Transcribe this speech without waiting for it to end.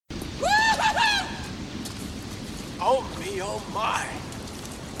Oh me, oh my.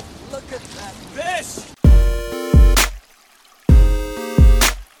 Look at that fish!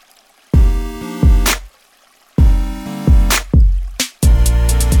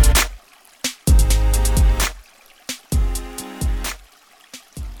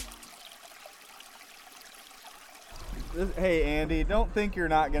 Hey, Andy, don't think you're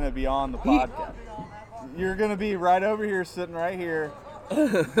not going to be on the podcast. You're going to be right over here, sitting right here.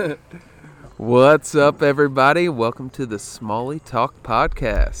 What's up, everybody? Welcome to the Smalley Talk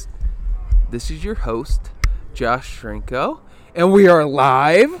Podcast. This is your host, Josh Shrinko, and we are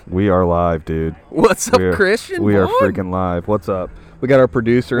live. We are live, dude. What's up, Christian? We are freaking live. What's up? We got our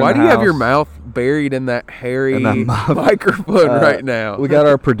producer in the house. Why do you have your mouth buried in that hairy microphone right now? We got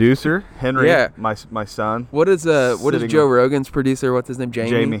our producer, Henry, Yeah. my son. What is Joe Rogan's producer? What's his name?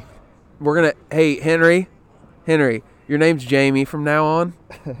 Jamie. We're gonna. Hey, Henry, your name's Jamie from now on.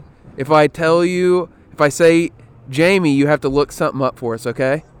 If I say Jamie, you have to look something up for us,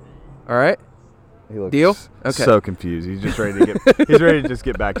 okay? All right. He looks Deal? Okay. so confused. He's just ready to he's ready to just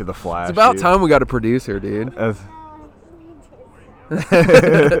get back to the Flash. It's about dude. time we got a producer, dude.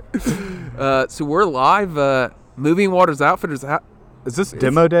 So we're live. Moving Waters Outfitters. Is this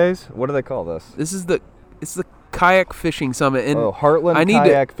demo days? What do they call this? It's the kayak fishing summit. And Heartland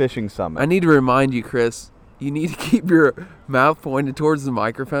Kayak Fishing Summit. I need to remind you, Chris. You need to keep your mouth pointed towards the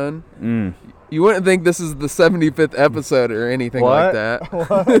microphone. You wouldn't think this is the 75th episode or anything like that.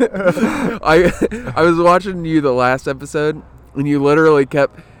 I was watching you the last episode, and you literally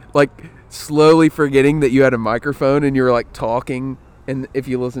kept slowly forgetting that you had a microphone, and you were talking. And if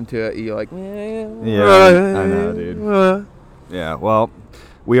you listen to it, you're like, yeah, I know, dude. Yeah, well,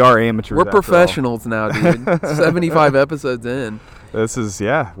 we are amateurs. We're professionals now, dude. 75 episodes in. This is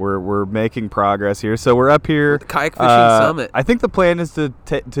we're making progress here. So we're up here the kayak fishing summit. I think the plan is to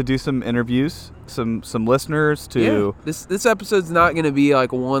do some interviews, some listeners to. Yeah. This episode's not going to be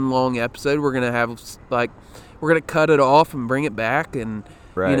one long episode. We're going to have we're going to cut it off and bring it back, and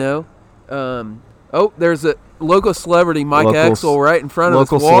right. There's a local celebrity, Mike Exel, right in front of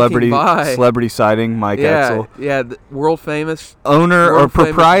us walking by. Celebrity sighting, Mike Exel. Yeah, the world famous owner or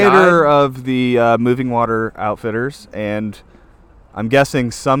proprietor guide of the Moving Water Outfitters, and I'm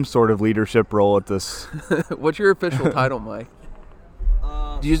guessing some sort of leadership role at this. What's your official title, Mike?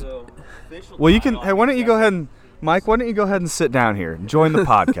 Well, you can. Hey, why don't you go ahead and Mike? Why don't you go ahead and sit down here and join the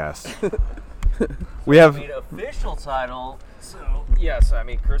podcast? We have official title. So yes,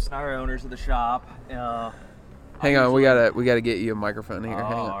 Chris and I are owners of the shop. Hang on, we gotta get you a microphone here. Oh,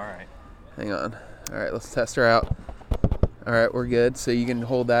 Hang on. all right. Hang on. All right, let's test her out. All right, we're good. So you can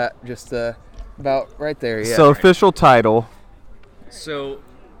hold that just about right there. Yeah. So official title. So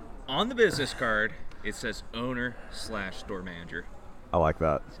on the business card, it says owner/store manager. I like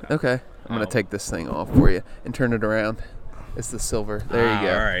that. Okay, I'm gonna take this thing off for you and turn it around. It's the silver. There you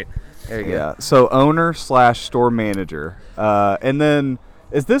go. All right. There you go. Yeah. So owner/store manager. And then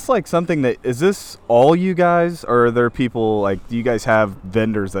is this something is this all you guys, or are there people do you guys have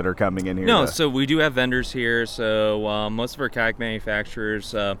vendors that are coming in here? No, so we do have vendors here. So most of our kayak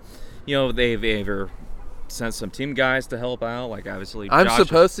manufacturers, they've either sent some team guys to help out, obviously I'm Josh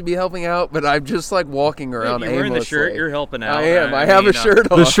supposed to be helping out, but I'm just walking around you're wearing the aimlessly. shirt, you're helping out. I am. I have a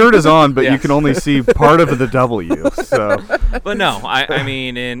shirt on. The shirt is on, but Yes. you can only see part of the W. So, but no,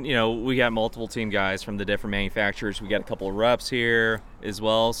 and we got multiple team guys from the different manufacturers. We got a couple of reps here as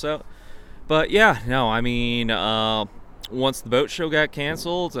well. So, but yeah, no, once the boat show got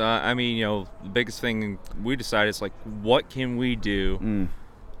canceled, the biggest thing we decided is what can we do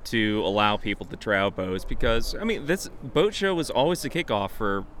to allow people to try out boats, because this boat show was always the kickoff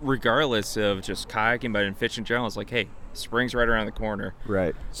for, regardless of just kayaking, but in fishing in general, it's hey, spring's right around the corner.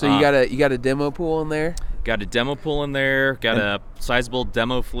 right. So you got a demo pool in there? Got a demo pool in there, got a sizable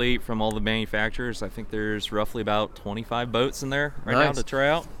demo fleet from all the manufacturers. I think there's roughly about 25 boats in there right now to try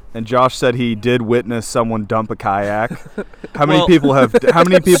out. And Josh said he did witness someone dump a kayak. How many people have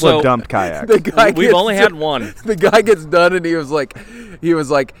dumped kayaks? We've only had one. The guy gets done, and he was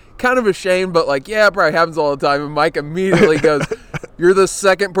kind of ashamed, but yeah, it probably happens all the time. And Mike immediately goes, "You're the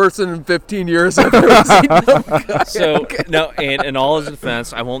second person in 15 years I've ever seen dump a kayak." So no, and in all his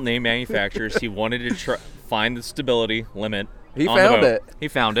defense, I won't name manufacturers. He wanted to find the stability limit. He on the found boat. it. He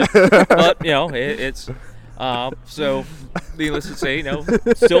found it, but it's. So, needless to say,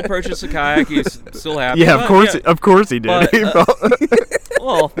 still purchased a kayak. He's still happy. Yeah, of course he did. But,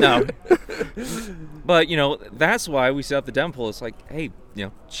 well, no. But, that's why we set up the demo pool. It's hey,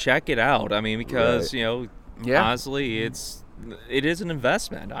 check it out. Because, honestly, it is an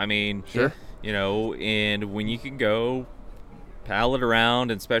investment. Sure. And when you can go paddle it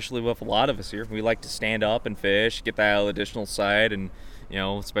around, and especially with a lot of us here, we like to stand up and fish, get that additional side, and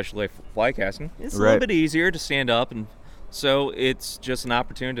especially like fly casting, it's a little bit easier to stand up, and so it's just an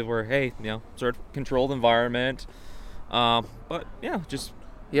opportunity where, hey, sort of controlled environment, but just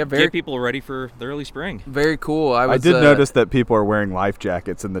get people ready for the early spring. Very cool. I did notice that people are wearing life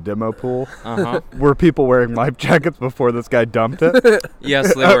jackets in the demo pool. Were people wearing life jackets before this guy dumped it?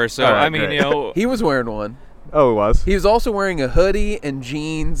 Yes, they were. So right, I mean, he was wearing one. Oh, he was? He was also wearing a hoodie and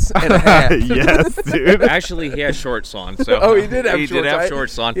jeans and a hat. Yes, dude. Actually, he had shorts on. So he did have shorts. He did have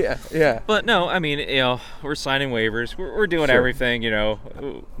shorts on. Yeah. But no, I mean, we're signing waivers. We're doing everything,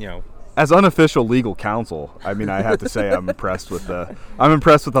 As unofficial legal counsel, I mean, I have to say I'm impressed with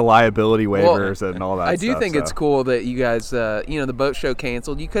the liability waivers and all that stuff. I do think it's cool that you guys, the boat show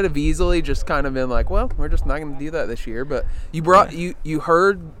canceled. You could have easily just kind of been like, well, we're just not going to do that this year. But you brought you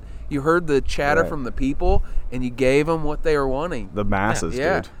heard the chatter from the people, and you gave them what they were wanting. The masses,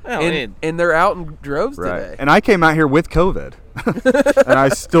 dude. And they're out in droves today. And I came out here with COVID, and I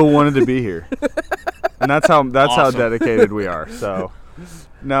still wanted to be here. And that's how how dedicated we are. So.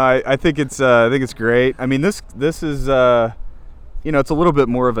 No, I think it's great. I mean, this is it's a little bit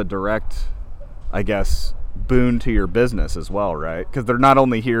more of a direct, I guess, boon to your business as well, right? Because they're not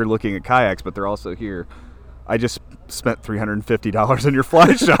only here looking at kayaks, but they're also here. I just spent $350 in your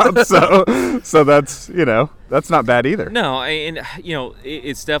fly shop, so that's that's not bad either. No, and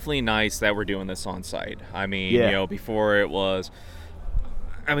it's definitely nice that we're doing this on site. I mean, before it was,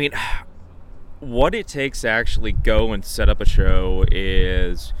 I mean. What it takes to actually go and set up a show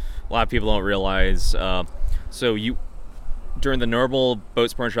is a lot of people don't realize. During the normal Boat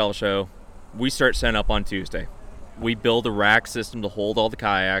Sport and Travel show, we start setting up on Tuesday. We build a rack system to hold all the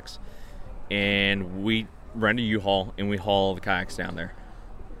kayaks, and we rent a U-Haul and we haul the kayaks down there.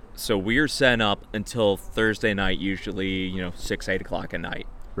 So we are setting up until Thursday night, usually 6-8 o'clock at night.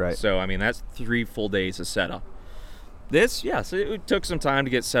 Right. So I mean that's 3 full days of setup. So it took some time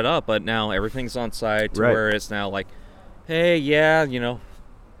to get set up, but now everything's on site to where it's now like, hey,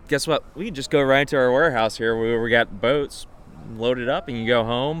 guess what? We can just go right into our warehouse here where we got boats loaded up, and you go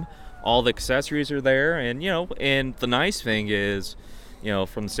home. All the accessories are there, and and the nice thing is,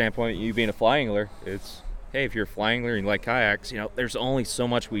 from the standpoint of you being a fly angler, it's, hey, if you're a fly angler and you like kayaks, there's only so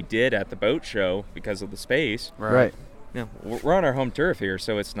much we did at the boat show because of the space. Right. We're on our home turf here,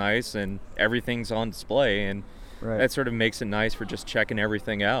 so it's nice, and everything's on display, and that sort of makes it nice for just checking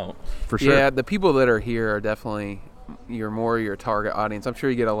everything out. For sure. Yeah, the people that are here are definitely your target audience. I'm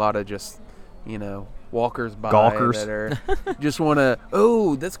sure you get a lot of just, walkers by gawkers that are just want to.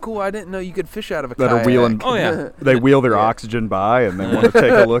 Oh, that's cool! I didn't know you could fish out of a kayak. That are wheeling. Oh yeah, they wheel their oxygen by, and they want to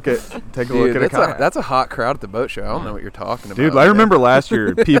take a look at a kayak. That's a hot crowd at the boat show. I don't know what you're talking about. Dude, I remember last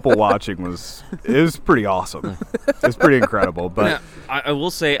year people watching was pretty awesome. It was pretty incredible. But I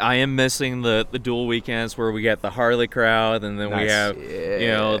will say I am missing the dual weekends where we get the Harley crowd, and then we have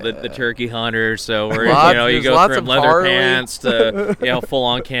the turkey hunters. So we're you go from leather Harley pants to full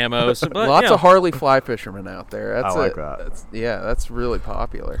on camo. So, but, lots of Harley fly fishermen out there. I like that. That's really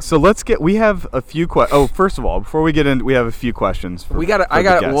popular. So we have a few questions. Oh, first of all, before we get in, we have a few questions. I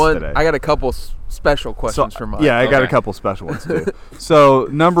got a couple special questions for Mike. Yeah, I got a couple special ones too. So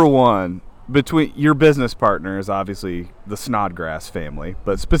number one, between your business partner is obviously the Snodgrass family,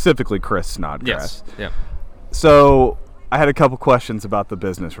 but specifically Chris Snodgrass. Yes. Yeah. So I had a couple questions about the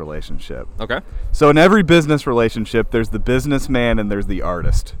business relationship. Okay. So in every business relationship, there's the businessman and there's the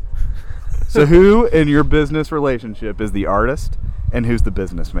artist. So who in your business relationship is the artist and who's the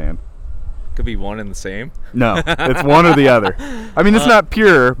businessman? Could be one and the same. No, it's one or the other. I mean, it's not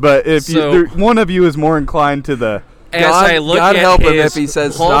pure, but if one of you is more inclined to the God help him if he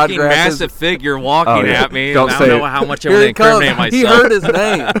says hulking Snodgrass massive figure walking at me. Don't I don't know how much I want to incriminate myself. He heard his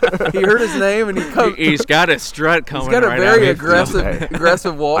name. He heard his name, and he's got a strut coming. He's got a right very out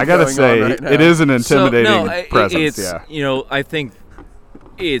aggressive walk. I gotta say, it is an intimidating presence. I think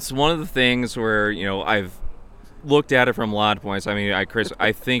it's one of the things where I've looked at it from a lot of points. I mean, Chris,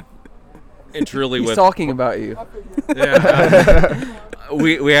 I think it's really he's talking about you. Yeah,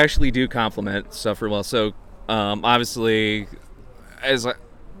 we actually do compliment stuff real well. So obviously, as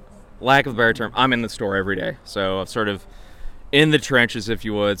lack of a better term, I'm in the store every day, so I'm sort of in the trenches, if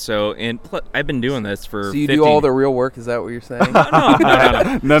you would. So, I've been doing this for. So you do all the real work? Is that what you're saying?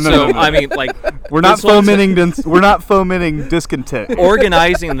 No. So I mean, like, we're not fomenting discontent.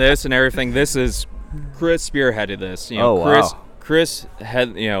 Organizing this and everything. This is Chris spearheaded this. Chris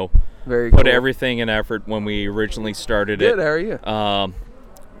had very put cool. everything in effort when we originally started Good, it. how are you?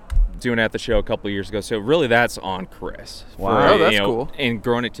 doing it at the show a couple of years ago. So really, that's on Chris. Wow. Oh, that's cool. And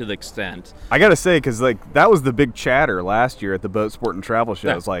growing it to the extent. I gotta say, because like that was the big chatter last year at the Boat Sport and Travel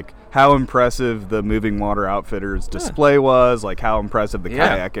shows, like how impressive the Moving Water Outfitters display was, like how impressive the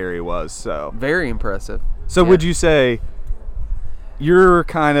kayak area was. So very impressive. So would you say you're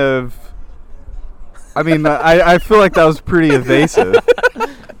kind of? I mean, I feel like that was pretty evasive.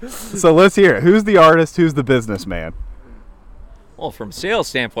 So let's hear it. Who's the artist? Who's the businessman? Well, from a sales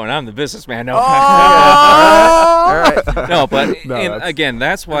standpoint, I'm the businessman. No, All right. no, but No, and that's- again,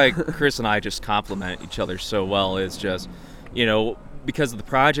 that's why Chris and I just complement each other so well. Is just, because of the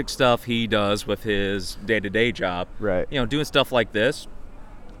project stuff he does with his day-to-day job. Right. Doing stuff like this,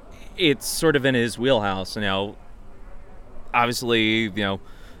 it's sort of in his wheelhouse. Obviously,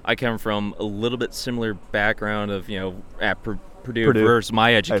 I come from a little bit similar background of, at Purdue versus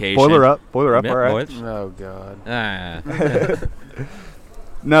my education. Hey, boiler up, Yeah, all right. boys. Oh God.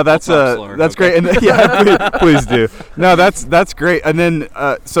 No, that's slower, that's okay. great. And yeah, please do. No, that's great. And then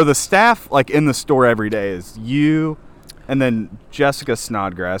so the staff like in the store every day is you, and then Jessica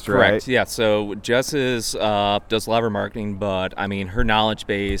Snodgrass, right? Correct. Yeah. So Jess does a lot of her marketing, but I mean her knowledge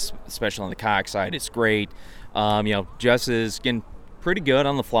base, especially on the kayak side, is great. Jess is getting pretty good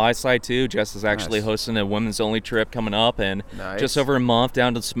on the fly side too. Jess is actually hosting a women's only trip coming up in just over a month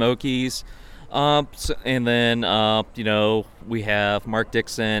down to the Smokies. And then we have Mark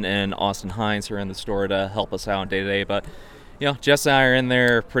Dixon and Austin Hines who are in the store to help us out day to day. But Jess and I are in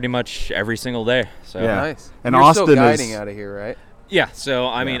there pretty much every single day. So Yeah. Nice. And You're Austin still guiding is- out of here, right? yeah. So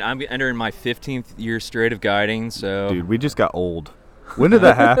I mean, I'm entering my 15th year straight of guiding. So Dude, we just got old. When did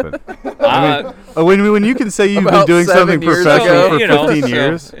that happen? uh, when you can say you've been About doing 7 something years professional ago. for 15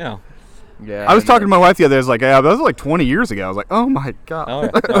 years. Yeah. Yeah. I was talking to my wife the other day. I was like, yeah, that was like 20 years ago. I was like, oh my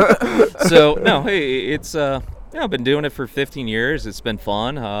God. Oh, yeah. So no, hey, it's I've been doing it for 15 years. It's been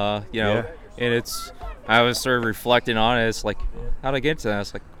fun, and it's. I was sort of reflecting on it. It's like, how did I get into that? I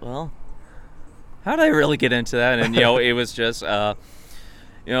was like, well, how did I really get into that? And it was just, at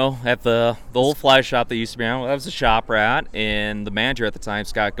the old fly shop that used to be around. I was a shop rat, and the manager at the time,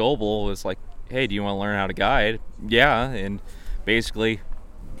 Scott Goebel, was like, hey, do you want to learn how to guide? Yeah, and basically,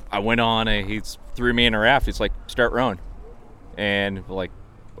 I went on, and he threw me in a raft. He's like, start rowing, and like,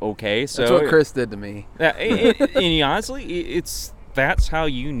 okay. So that's what Chris did to me. Yeah, and honestly, that's how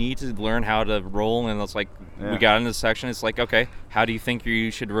you need to learn how to roll. And it's like we got into the section. It's like, okay, how do you think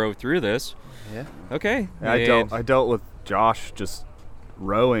you should row through this? Yeah. Okay. Yeah, I dealt with Josh just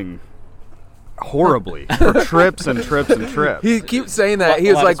rowing horribly for trips and trips and trips. He keeps saying that. He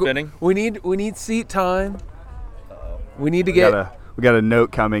A was lot of like, spinning. we need seat time. We need to get. We got a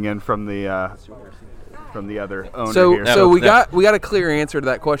note coming in from the other owner So here. so we got a clear answer to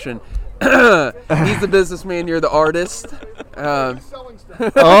that question. He's the businessman. You're the artist.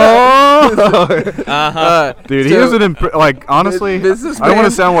 Dude, he so- was honestly, businessman. I don't want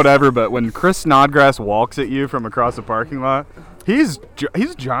to sound whatever, but when Chris Snodgrass walks at you from across the parking lot, he's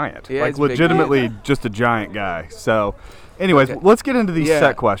a giant. Yeah, like he's a big legitimately just a giant guy. So anyways, let's get into these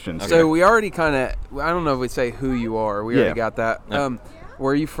set questions. So we already kind of, I don't know if we say who you are. We already got that.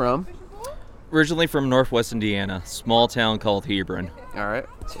 Where are you from? Originally from Northwest Indiana, small town called Hebron. All right.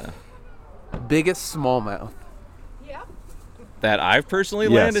 Biggest smallmouth. That I've personally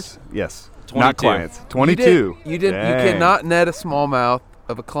landed. Yes. 22. Not clients. 22. You did. Dang. You cannot net a smallmouth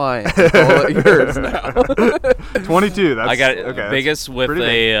of a client. It's all yours now. 22. That's I got it. okay, Biggest with pretty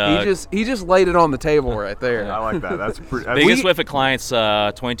big. a He just laid it on the table right there. I like that. That's pretty. biggest with a client's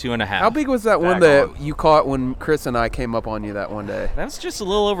 22 and a half. How big was that one Bag that on. you caught when Chris and I came up on you that one day? That's just a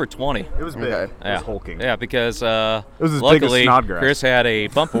little over 20. It was big. Okay. It was hulking. Yeah, because was as big as luckily Snodgrass. Chris had a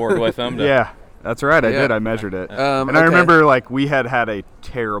bump board with him. Yeah. That's right. I Yeah. did. I measured it. Um, and I okay. remember we had a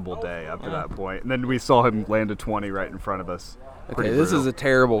terrible day up to that point. And then we saw him land a 20 right in front of us. Okay, this is a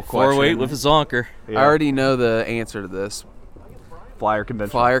terrible question. 4-weight with a zonker. I already know the answer to this. Flyer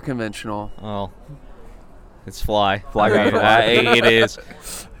convention. Flyer conventional. Oh, it's fly. Fly I mean, guy. it is.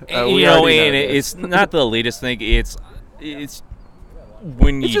 We You know, already know and this. it's not the elitist thing. It's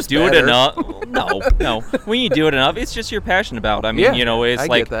when It's you just do it better. enough. No. When you do it enough, it's just you're passionate about. I mean, Yeah, it's I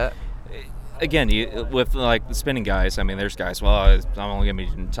like get that. again, with like the spinning guys. I mean, there's guys. Well, I'm only gonna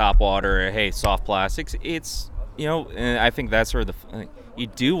be in top water. Or, hey, soft plastics. It's and I think that's sort of you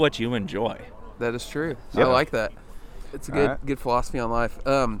do what you enjoy. That is true. Yeah. I like that. It's a good Alright. good philosophy on life.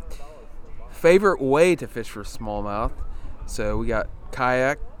 Favorite way to fish for smallmouth. So we got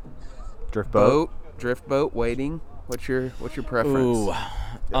kayak, Drift boat. drift boat, wading. What's your preference? Ooh.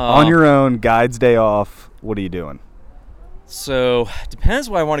 On your own, guide's day off. What are you doing? So depends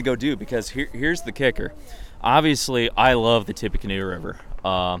what I want to go do because here's the kicker. Obviously, I love the Tippecanoe River,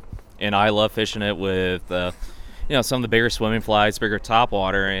 and I love fishing it with some of the bigger swimming flies, bigger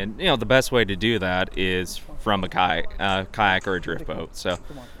topwater, and the best way to do that is from a kayak or a drift boat. So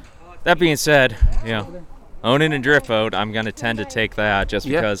that being said, owning a drift boat, I'm going to tend to take that just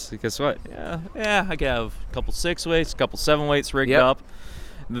because what? Yeah, I can have a couple 6-weights, a couple 7-weights rigged up.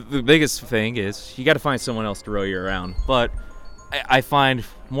 The biggest thing is you got to find someone else to row you around. But I find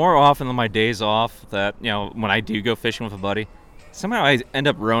more often than my days off that, when I do go fishing with a buddy, somehow I end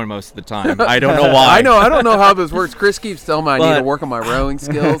up rowing most of the time. I don't know why. I don't know how this works. Chris keeps telling me I need to work on my rowing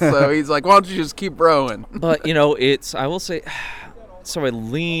skills, so he's like, why don't you just keep rowing? But, I will say, so I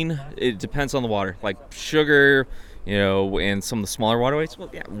lean, it depends on the water. Like sugar, and some of the smaller waterways,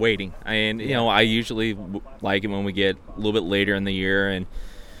 waiting. And, I usually like it when we get a little bit later in the year and,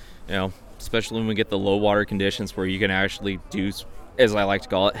 especially when we get the low water conditions where you can actually do, as I like to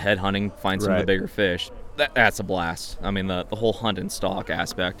call it, head hunting, find some of the bigger fish. That's a blast. I mean, the whole hunt and stalk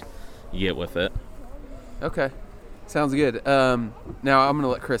aspect you get with it. Okay. Sounds good. Now I'm going to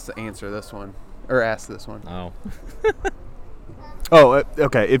let Chris answer this one, or ask this one. Oh. Oh,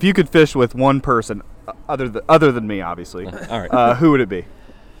 okay. If you could fish with one person, other than me, obviously, all right. Who would it be?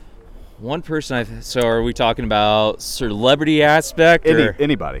 One person. So are we talking about celebrity aspect?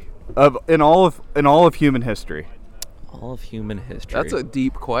 Anybody in all of human history? All of human history. That's a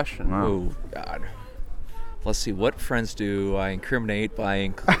deep question. Wow. Oh God. Let's see. What friends do I incriminate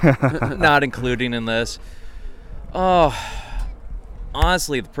by not including in this? Oh,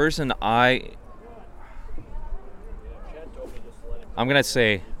 honestly, the person I'm gonna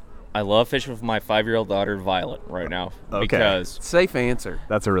say I love fishing with my 5-year-old daughter Violet right now. Okay. Because safe answer.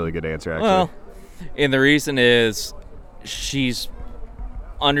 That's a really good answer, actually. Well, and the reason is she's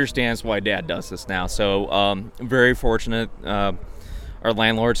understands why Dad does this now. So very fortunate. Our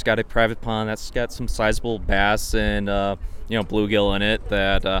landlord's got a private pond that's got some sizable bass and bluegill in it.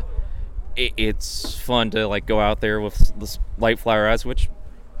 That it's fun to like go out there with the light flower eyes, which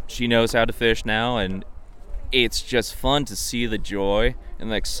she knows how to fish now, and it's just fun to see the joy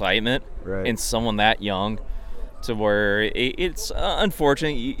and the excitement in someone that young. To where it's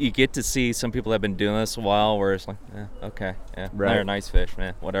unfortunate you get to see some people that have been doing this a while where it's like, they're a nice fish,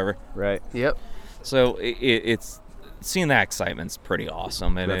 man, whatever. Right. Yep. So it's seeing that excitement's pretty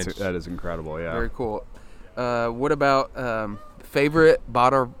awesome. And that is incredible, yeah. Very cool. What about favorite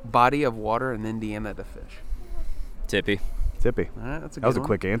body of water in Indiana to fish? Tippy. Tippy. That's a good that was one. a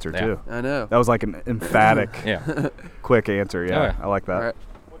quick answer, too. I know. That was like an emphatic, quick answer, yeah. Oh, yeah. I like that. All right.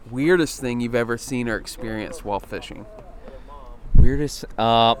 Weirdest thing you've ever seen or experienced while fishing? Weirdest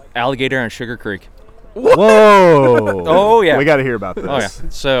alligator on Sugar Creek. Whoa! Oh yeah, we got to hear about this. Oh yeah.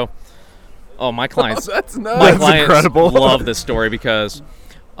 So, my clients. That's nuts. My That's clients incredible. love this story because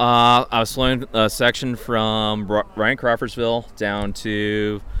I was flown a section from Ryan Crawfordsville down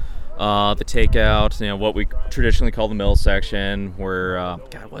to the takeout. What we traditionally call the mill section, where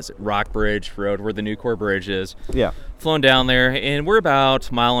Rockbridge Road, where the Nucor Bridge is. Yeah. Flown down there, and we're about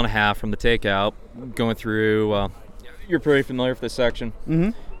a mile and a half from the takeout, going through. You're pretty familiar with this section.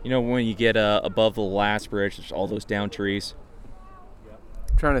 Mm-hmm. When you get above the last bridge, there's all those down trees.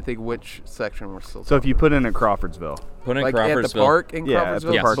 I'm trying to think which section we're still. So if you put in at Crawfordsville, like Crawfordsville. at the park in at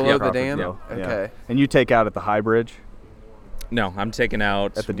Crawfordsville, the park below in the dam. Crawfordsville, yeah. Okay. And you take out at the High Bridge No, I'm taking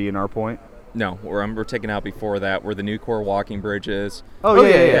out at the DNR point. No, we're taking out before that, where the Nucor walking bridge is. Oh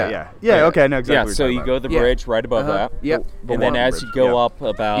yeah. Okay, I know exactly. Yeah, what so you're you talking go about. to the bridge right above that. Yep. And then as you go up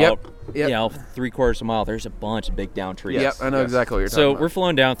about, Yep. 3/4 of a mile, there's a bunch of big down trees. Yep, I know exactly what you're talking So about. we're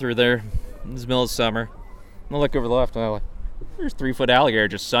flowing down through there. It's the middle of summer. I look over the left, and I'm like, there's 3-foot alligator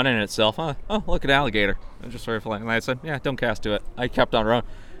just sunning itself. Huh? Oh, look at alligator. I just started flying. And I said, yeah, don't cast to it. I kept on running.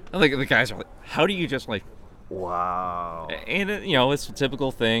 I think the guys are like, how do you just like... Wow. And it's a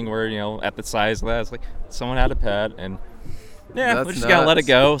typical thing where at the size of that, it's like someone had a pet, and That's we just gotta let it nuts.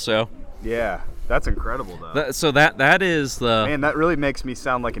 go. So Yeah, that's incredible, though. that is the Man, that really makes me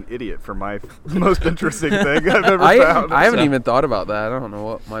sound like an idiot for my most interesting thing I've ever found. I haven't So- even thought about that. I don't know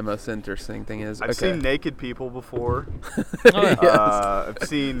what my most interesting thing is. I've seen naked people before. Yes. I've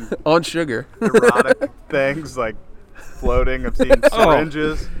seen On sugar. erotic things like floating. I've seen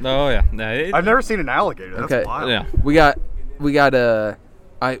syringes. Oh yeah, no, I've never seen an alligator. That's Okay. wild. yeah. We got a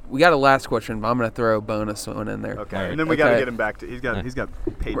last question, but I'm gonna throw a bonus one in there. Okay, All right. and then we got to Okay. get him back to. He's got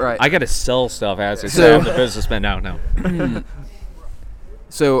paper. Right. I gotta sell stuff as it's So- the businessman now. No,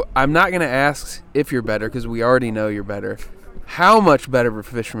 So I'm not gonna ask if you're better because we already know you're better. How much better of a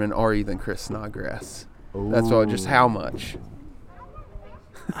fisherman are you than Chris Snodgrass? That's all. Just how much?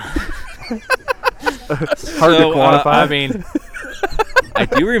 Hard to quantify. I mean, I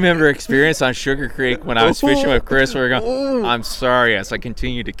do remember experience on Sugar Creek when I was fishing with Chris. We were going, I'm sorry as I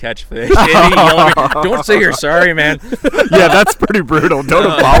continue to catch fish. And he yelled at me, don't say you're sorry, man. Yeah, that's pretty brutal. Don't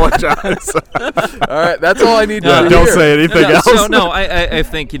apologize. All right, that's all I need to Yeah, hear. don't say anything else. So, no, I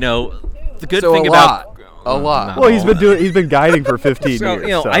think, the good So thing a about... lot. Well, he's been guiding for 15 So,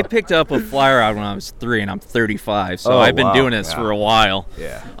 years. I picked up a fly rod when I was 3, and I'm 35, so I've been doing this for a while.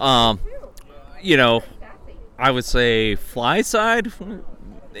 Yeah. I would say fly side,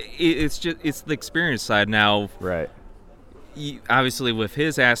 it's the experience side. Now, Right. Obviously with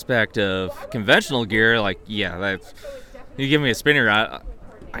his aspect of conventional gear, that's, you give me a spinning rod,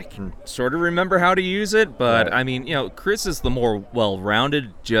 I can sort of remember how to use it, but Right. I mean, Chris is the more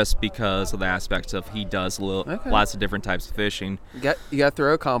well-rounded just because of the aspects of he does lots of different types of fishing. You got to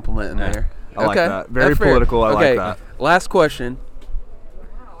throw a compliment in there. I like Okay, that. Very that's fair. political. I like Okay, that. last question.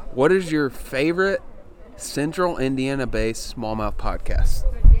 What is your favorite Central Indiana-based smallmouth podcast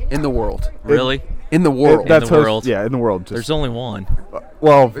in the world? Really? In the world. That's the world. Yeah, in the world. There's only one.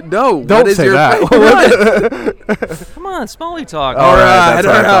 Well, No, don't what is say your that. Come on, Smalley talk. All right, That's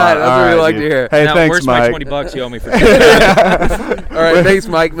what I thought. That's what we like to hear. Hey, now, thanks, where's Mike. my $20 you owe me for All right, thanks,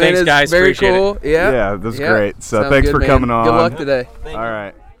 Mike. Man, Thanks, it's guys. very Appreciate cool. Yeah, Yeah, that's Yeah. great. So Sounds thanks good, for man. coming on. Good luck today. All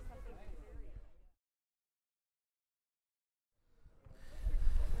right.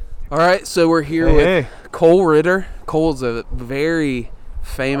 All right, so we're here with Cole Ritter. Cole's a very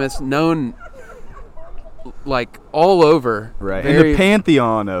famous, known, all over. Right. In Very the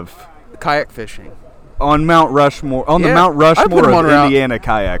pantheon of kayak fishing. on Mount Rushmore, on the Yeah, Mount I'd put Rushmore him on of Mount- Indiana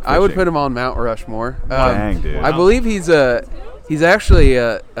kayak fishing. I would put him on Mount Rushmore. Dang, dude. I believe he's actually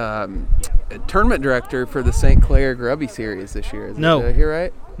a tournament director for the St. Clair Grubby Series this year. Did I hear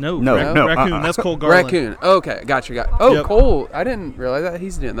right? No, Raccoon. That's Cole Garland. Raccoon. Okay, gotcha. Oh, Yep. Cole. I didn't realize that.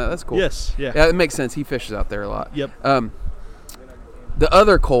 He's doing that. That's cool. Yes. Yeah. Yeah, it makes sense. He fishes out there a lot. Yep. The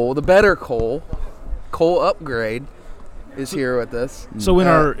other Cole, the better Cole, Cole Upgrade, is here with us. So in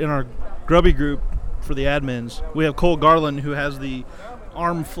our grubby group for the admins, we have Cole Garland, who has the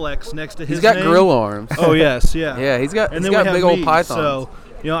arm flex next to his He's got name. grill arms. Oh yes, yeah. Yeah, he's got And he's then we got have big old me, pythons. So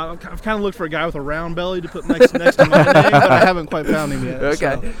I've kind of looked for a guy with a round belly to put next to my name, but I haven't quite found him yet.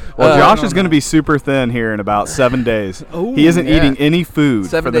 Okay. So. Well, I Josh don't is going to know. be super thin here in about 7 days. Ooh, he isn't yeah. eating any food for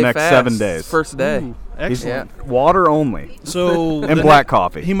 7 the day next fast. 7 days. First day. Ooh, He's excellent. water only. So And the black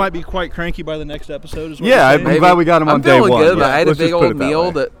coffee. He might be quite cranky by the next episode. Is what Yeah, you're saying? I'm glad we got him on I'm day feeling one. good. Yeah, I had a let's just big put old it that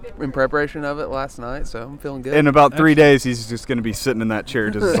meal way. in preparation of it last night, so I'm feeling good. In about 3 days, he's just going to be sitting in that chair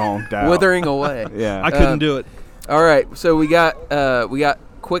just zonked out. Withering away. Yeah. I couldn't do it. All right, so we got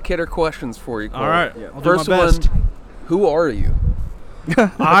quick hitter questions for you, Cole. All right, I'll do First my best. one, who are you?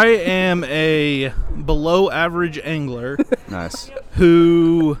 I am a below average angler Nice.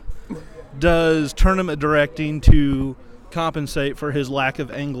 who does tournament directing to compensate for his lack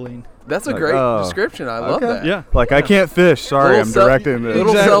of angling. That's a Like, great oh, description. I love okay. that. Yeah. Like, I can't fish. Sorry, Little I'm self- directing this.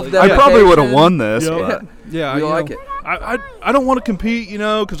 little Exactly. I probably would have self-deprecation. won this, Yep. but Yeah, You like it? I don't want to compete,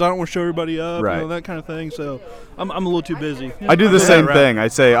 because I don't want to show everybody up, Right. that kind of thing. So I'm a little too busy. I do the Yeah, same right. thing. I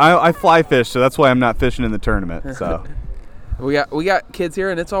say I fly fish, so that's why I'm not fishing in the tournament. So We got kids here,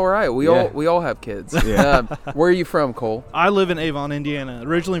 and it's all right. We Yeah. all have kids. Yeah. Where are you from, Cole? I live in Avon, Indiana,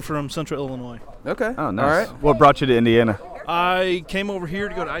 originally from Central Illinois. Okay. oh, nice. All right. What brought you to Indiana? I came over here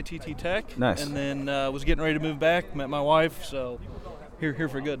to go to ITT Tech. Nice. And then was getting ready to move back. Met my wife, so here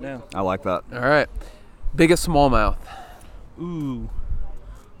for good now. I like that. All right. Biggest smallmouth. Ooh,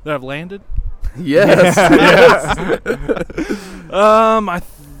 that I've landed. Yes.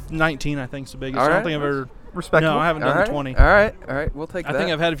 19 I think is the biggest. All I right. don't think I've ever. Respectable. No, I haven't All done right. 20. All right. We'll take I that. think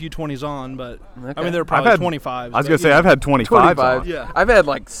I've had a few 20s on, but Okay. I mean they're probably had- 25s. I was but, gonna say you know. I've had 25. 25. on. Yeah. I've had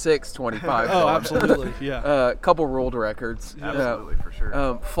like 6 25. Oh, absolutely. Yeah. Couple world records. Absolutely, for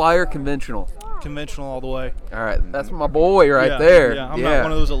sure. Flyer conventional. Conventional all the way. All right. That's my boy right Yeah, there. Yeah, I'm not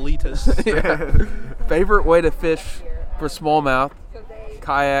one of those elitists. Yeah. Favorite way to fish for smallmouth?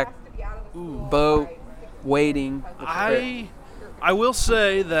 Kayak, boat, wading. I will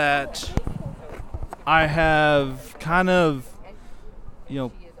say that I have kind of,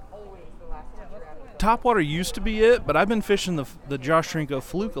 topwater used to be it, but I've been fishing the Josh Trinko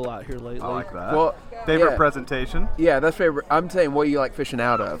fluke a lot here lately. I like that. Well, Favorite yeah. presentation? Yeah, that's favorite. I'm saying what you like fishing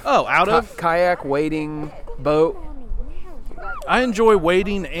out of. Oh, out of? Kayak, wading, boat. I enjoy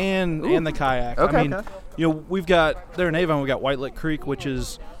wading and the kayak. Okay. I mean, we've got there in Avon, we've got White Lick Creek, which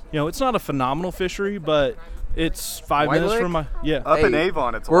is, it's not a phenomenal fishery, but it's 5 White minutes Lick? from my Up in Hey,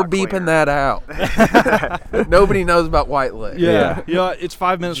 Avon, it's a We're lot beeping cleaner. that out. Nobody knows about White Lick. Yeah. It's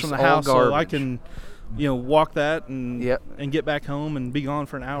 5 minutes from the Just all house, so I garbage. can, walk that and Yep. and get back home and be gone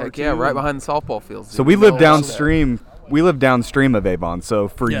for an hour or Heck two. yeah, right and- behind the softball fields. So dude. we You live know all about downstream we live downstream of Avon, so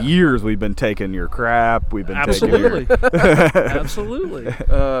for years we've been taking your crap. We've been taking your Absolutely.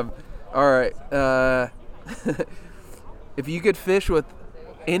 All right. If you could fish with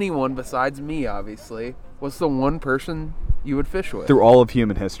anyone besides me, obviously, what's the one person you would fish with? through all of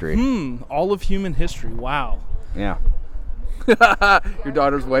human history. All of human history. Wow. Yeah. Your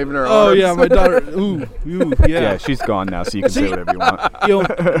daughter's waving her arms. Oh yeah, my daughter. Ooh, yeah. Yeah, she's gone now, so you can say whatever you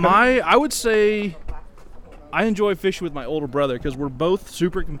want. I would say I enjoy fishing with my older brother because we're both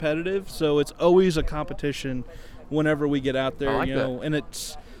super competitive. So it's always a competition whenever we get out there. I like that. And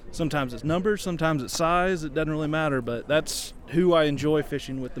it's sometimes it's numbers, sometimes it's size. It doesn't really matter, but that's who I enjoy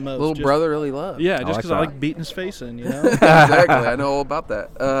fishing with the most. Little brotherly love. Yeah, just like because I that. like beating his face in. Exactly. I know all about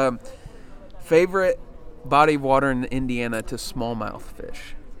that. Favorite body of water in Indiana to smallmouth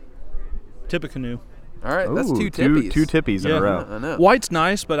fish? Tippecanoe. All right, that's Ooh, two tippies. Two tippies in a row. I know. White's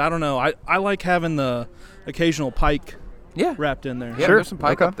nice, but I don't know. I like having the occasional pike Yeah. wrapped in there. Yeah, Sure. there's some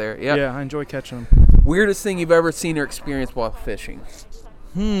pike Okay. up there. Yeah. Yeah, I enjoy catching them. Weirdest thing you've ever seen or experienced while fishing?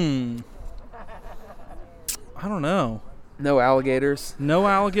 I don't know. No alligators. No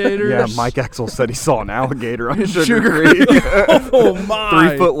alligators. Yeah, Mike Exel said he saw an alligator on Sugar Creek. Oh my!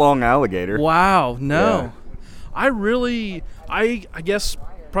 3 foot long alligator. Wow. No. Yeah. I guess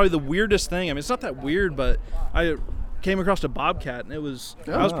probably the weirdest thing. I mean, it's not that weird, but I came across a bobcat, and I was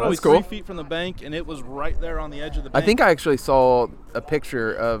probably that's cool. 3 feet from the bank, and it was right there on the edge of the I bank. think I actually saw a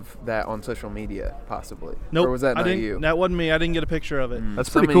picture of that on social media, possibly. Nope. Or was that I not didn't, you? That wasn't me. I didn't get a picture of it. That's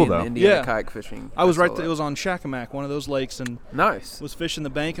pretty Somebody cool, in though. Indiana Yeah. kayak fishing. I was saw right there. that. It was on Shakamak, one of those lakes, and Nice. was fishing the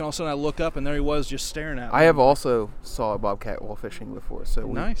bank, and all of a sudden I look up, and there he was just staring at me. I have also saw a bobcat while fishing before, so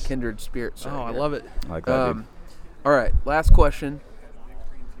we Nice. kindred spirits. Oh, I love it. I like that, dude. All right, last question.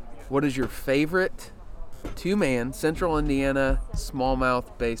 What is your favorite two-man Central Indiana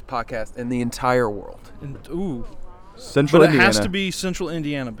smallmouth-based podcast in the entire world? And, ooh. Central But it Indiana has to be Central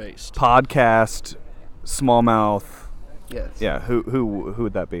Indiana based. podcast, smallmouth. Yes. Yeah, who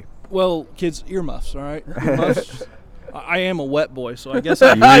would that be? Well, kids, earmuffs, all right? Earmuffs. I am a wet boy, so I guess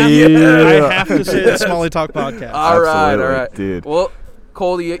I Yeah. have to say the Smalley Talk podcast. All right, Absolutely, dude. Well,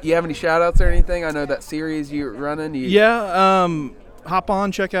 Cole, do you have any shout-outs or anything? I know that series you're running. Yeah, hop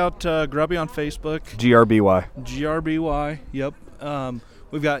on, check out Grubby on Facebook. GRBY. GRBY, yep.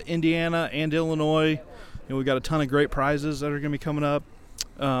 We've got Indiana and Illinois. We've got a ton of great prizes that are going to be coming up.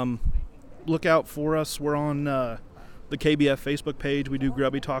 Look out for us. We're on the KBF Facebook page. We do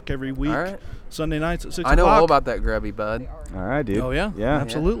Grubby Talk every week. All right. Sunday nights at 6 I know o'clock. all about that grubby, bud. All right, dude. Oh, yeah? Yeah.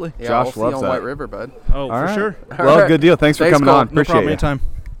 Absolutely. Yeah, Josh I'll see loves you on that. White River, bud. Oh, All for right. sure. Well, right. good deal. Thanks for Thanks, coming Cole. on. No Appreciate problem. you. Anytime.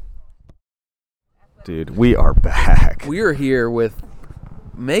 Dude, we are back. We are here with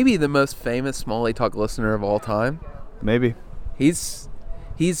maybe the most famous Smalley Talk listener of all time. Maybe. He's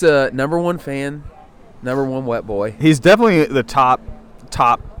a number one fan, number one wet boy. He's definitely the top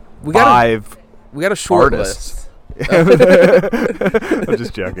We got five. We got a short Artist. list. I'm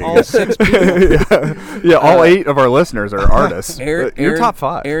just joking. All 6 people. Yeah, all 8 of our listeners are artists. Aaron, You're top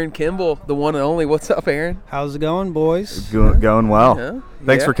 5. Aaron Kimball, the one and only. What's up, Aaron? How's it going, boys? Going well. Yeah.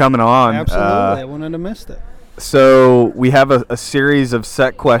 Thanks Yeah. for coming on. Absolutely. I wouldn't have missed it. So we have a series of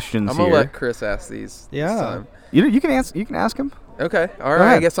set questions I'm here. gonna let Chris ask these. this Yeah. time. You can ask him. Okay. All Go right. I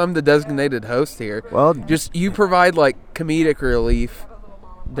ahead. guess I'm the designated host here. Well, Just you provide like comedic relief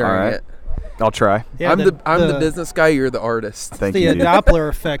during All right. it. I'll try. Yeah, I'm the business guy. You're the artist. Thank the you. dude. Doppler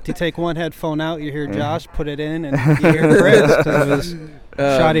effect. You take one headphone out, you hear Josh, put it in, and you hear Chris because of his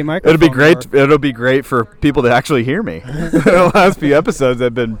shoddy microphone. It'll be great. work. It'll be great for people to actually hear me. The last few episodes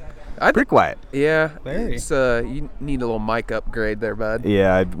have been pretty quiet. Yeah. Very. It's you need a little mic upgrade there, bud.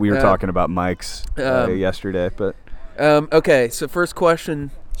 Yeah, we were Uh, talking about mics yesterday, but Okay. So first question: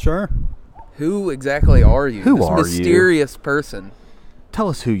 Sure. who exactly are you? Who this are you? mysterious person. tell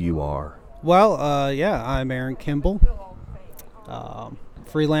us who you are. Well, yeah, I'm Aaron Kimball,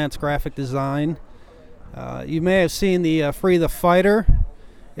 freelance graphic design. You may have seen the Free the Fighter.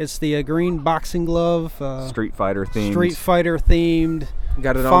 It's the green boxing glove, Street Fighter themed. Street Fighter themed.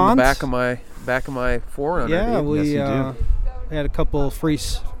 Got it on Font? the back of my forerunner. Yeah, dude. we Yes, you do. had a couple of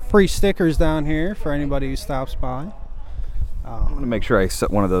free stickers down here for anybody who stops by. I'm gonna make sure I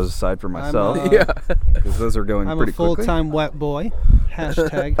set one of those aside for myself Yeah. because those are going I'm pretty a full-time wet boy.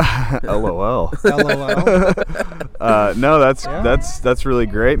 Hashtag quickly. LOL. LOL. No, that's really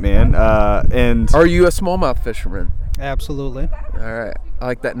great, man. And Are you a smallmouth fisherman? Absolutely. All right. I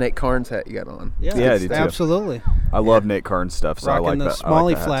like that Nate Carnes hat you got on. Yeah, Yeah, I do too. absolutely. I love Nate Carnes stuff, so Rocking I like the that.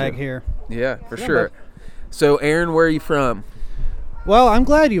 Smalley I like that flag too. here. Yeah, for sure. So, Aaron, where are you from? Well, I'm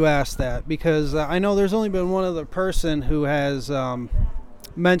glad you asked that because I know there's only been one other person who has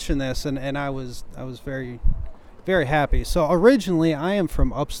mentioned this, and I was very very happy. So originally, I am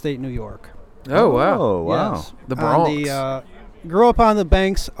from upstate New York. Oh, wow. Oh, wow. Yes. The Bronx. Grew up on the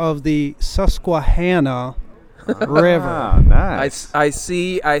banks of the Susquehanna River. Ah, nice. I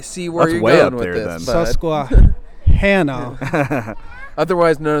see where That's you're way going up with there, this. then. bud. Susquehanna.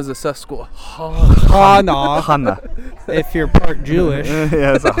 Otherwise known as a Susquehanna. Hana. If you're part Jewish.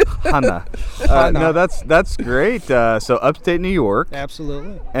 Yeah, it's a Hana. Hana. No, that's great. So upstate New York.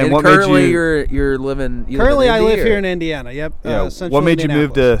 Absolutely. And what currently made you? you're living. Currently, I live Indy, here or- in Indiana. Yep. Yeah, Central what made you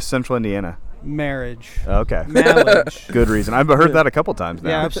move to Indianapolis. Central Indiana? Marriage? Okay. Marriage. Good reason. I've heard that a couple times now.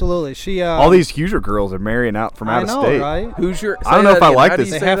 Yeah, absolutely. She. All these Hoosier girls are marrying out from out I know, of state. right? Who's your? I don't say know that if I again. like How do this.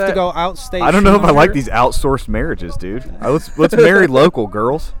 you They say have that? to go outstate. I don't know if I like Hoosier. these outsourced marriages, dude. Let's marry local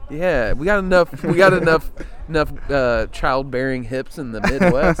girls. Yeah, we got enough. We got enough childbearing hips in the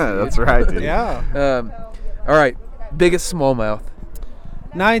Midwest. dude. That's right, dude. Yeah. All right. Biggest smallmouth.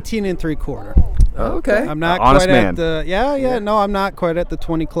 19 3/4. Okay. I'm not Honest quite man. at the. Yeah. No, I'm not quite at the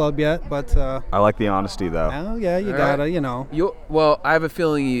 20 club yet, but. I like the honesty though. Oh yeah, you All gotta, right. Well, I have a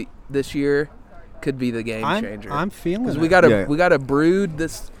feeling this year could be the game changer. I'm feeling because it. we got a brood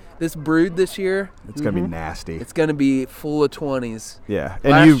this brood this year. It's gonna be nasty. It's gonna be full of 20s. Yeah,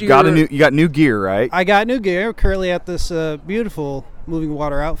 Last and you got year- you got new gear, right? I got new gear. Currently at this beautiful Moving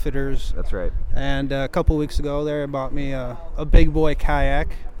Water Outfitters, That's right. and a couple weeks ago, there I bought me a big boy kayak,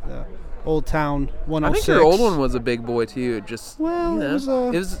 the Old Town 106. I think your old one was a big boy too. Just Well, you know,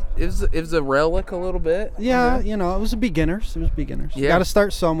 it was a- it was a relic a little bit. Yeah, it was a beginners. It was beginners. Yeah. Got to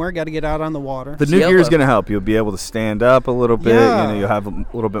start somewhere. Got to get out on the water. The new gear is yellow. gonna help. You'll be able to stand up a little bit. Yeah. You'll have a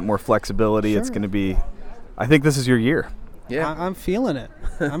little bit more flexibility. It's Sure. gonna be. I think this is your year. Yeah. I'm feeling it.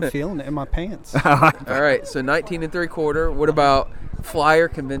 I'm feeling it in my pants. All right. So 19 3/4. What about flyer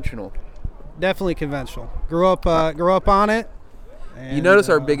conventional? Definitely conventional. Grew up on it. You and, notice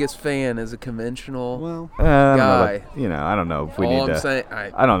our biggest fan is a conventional. Well, Guy. I don't know if we all need I'm to. saying.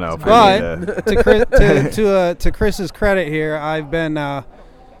 I don't know if we need but to. to Chris's credit here, I've been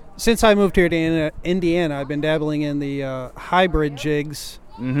since I moved here to Indiana, I've been dabbling in the hybrid jigs,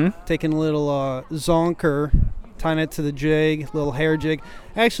 taking a little zonker, tying it to the jig, little hair jig.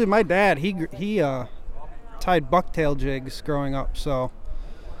 Actually, my dad he tied bucktail jigs growing up, so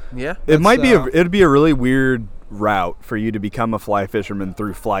Yeah. It might be. uh, It'd be a really weird route for you to become a fly fisherman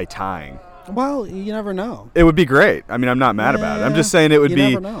through fly tying. well, you never know. It would be great. I mean, I'm not mad about it. I'm just saying it would you be.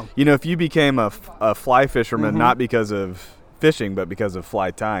 never know. If you became a fly fisherman, not because of fishing, but because of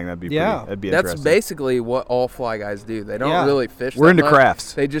fly tying, that'd be Yeah. pretty, that'd be That's interesting. basically what all fly guys do. They don't Yeah. really fish. We're that into much.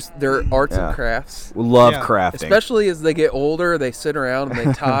 crafts. They're arts Yeah. and crafts. We love Yeah. crafting. Especially as they get older, they sit around and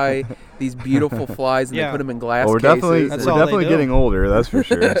they tie these beautiful flies and Yeah. they put them in glass Well, we're cases. definitely That's we're all they definitely do. getting older. That's for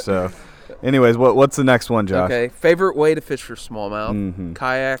sure. So, anyways, what's the next one, Josh? Okay. Favorite way to fish for smallmouth? Mhm.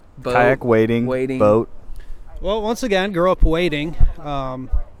 Kayak, boat, Kayak wading, boat. Well, once again, grew up wading.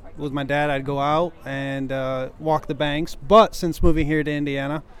 With my dad, I'd go out and walk the banks. But since moving here to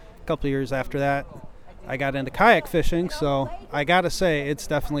Indiana, a couple of years after that, I got into kayak fishing. So I got to say, it's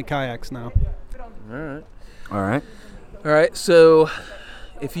definitely kayaks now. All right. All right. All right. So,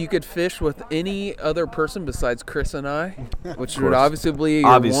 if you could fish with any other person besides Chris and I, which would course. obviously be your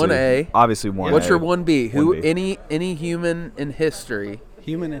Obviously, 1A. Obviously, 1A. What's your 1B? Who 1B. any human in history?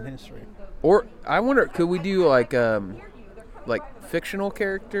 Human in history. Or I wonder, could we do like fictional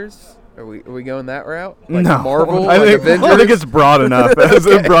characters? Are we going that route? Like No, Marvel, I like think, Avengers? I think it's broad enough.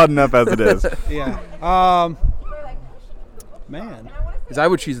 Broad enough as it is. Yeah. Man. Because I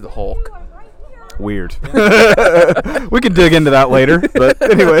would choose the Hulk. Weird. We can dig into that later. But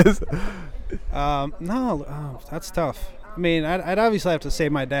anyways, No, that's tough. I mean, I'd obviously have to say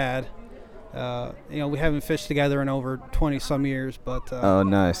my dad. We haven't fished together in over 20 some years, but oh,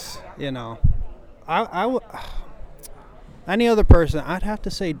 nice. Any other person, I'd have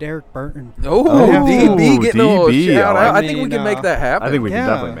to say Derek Burton. Oh, Oh, DB getting a little DB, shout I out. like I think we it. can make that happen. I think we can Yeah,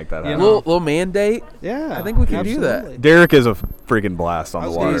 definitely make that you happen. know. little mandate. Yeah, I think we can do that. absolutely. Derek is a freaking blast on I the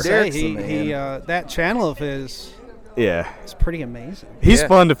was gonna water. say Derek's the he that channel of his Yeah. is pretty amazing. He's Yeah.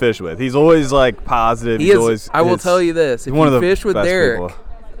 fun to fish with. He's always like positive. He He's is. always. I will tell you this: if one of you the fish with best Derek, people.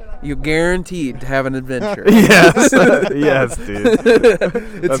 you're guaranteed to have an adventure. Yes. Yes, dude.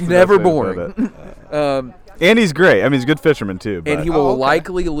 It's That's the never best way to boring. put it. Um, And he's great. I mean, he's a good fisherman too. But and he will okay.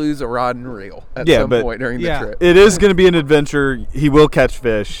 likely lose a rod and reel at Yeah, some but- point during the Yeah. trip. it is going to be an adventure. He will catch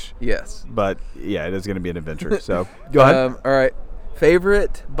fish, Yes. but yeah, it is going to be an adventure. So go ahead. All right.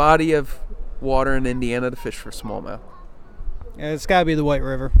 Favorite body of water in Indiana to fish for smallmouth? It's got to be the White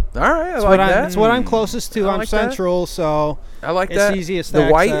River. All right, I It's like what that. It's what I'm closest to. I I'm like that. central, so I like it's that. easiest The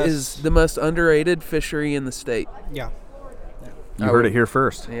to white access. is the most underrated fishery in the state. yeah. You heard it here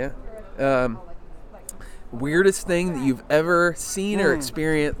first. Yeah. weirdest thing that you've ever seen or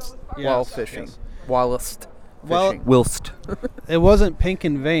experienced while fishing? Yes. Whilst Well, fishing. Whilst. It wasn't pink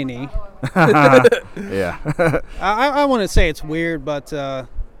and veiny. Yeah. I want to say it's weird, but I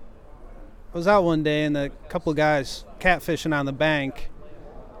was out one day and a couple of guys catfishing on the bank,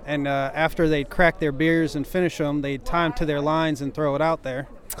 and after they'd crack their beers and finish them, they'd tie them to their lines and throw it out there.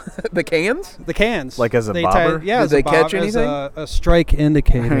 The cans? The cans. Like as a They bobber? yeah, Did as they a catch as anything? a strike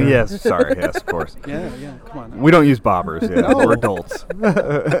indicator. Yes, sorry. Yes, of course. Yeah, come on. We don't use bobbers yet. No. We're adults.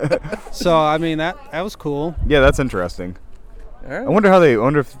 So, I mean, that was cool. Yeah, that's interesting. All right. I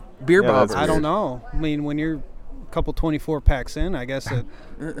wonder if Beer yeah, that's bobbers. I don't know. I mean, when you're a couple 24 packs in, I guess it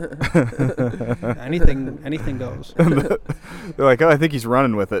anything goes. They're like, oh, I think he's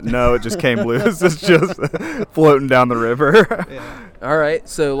running with it. No, it just came loose. It's just floating down the river. Yeah. All right,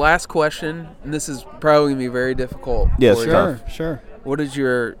 so last question, and this is probably going to be very difficult. Yes, for you. Sure. What is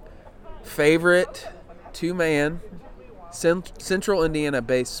your favorite two-man Central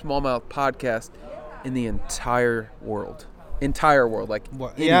Indiana-based smallmouth podcast in the entire world? Entire world, like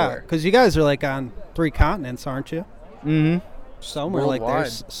What, yeah, anywhere. because you guys are like on 3 continents, aren't you? Mm-hmm. Somewhere like Worldwide.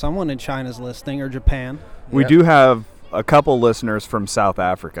 there's someone in China's listening or Japan. We Yep. do have a couple listeners from South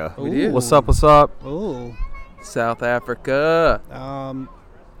Africa. We do. What's up? What's up? Oh, South Africa.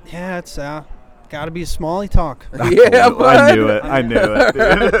 yeah, it's got to be Smalley talk. Yeah, I knew it. I knew it. Dude.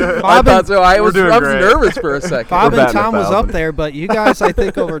 I thought so. I was doing great. nervous for a second. Bob We're and batting Tom was 1,000. up there, but you guys, I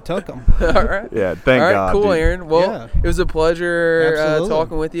think, overtook them. All right. Yeah, thank All right, God. cool, dude. Aaron. Well, Yeah. it was a pleasure Absolutely.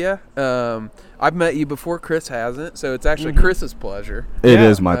 talking with you. I've met you before. Chris hasn't, so it's actually Chris's pleasure. It Yeah.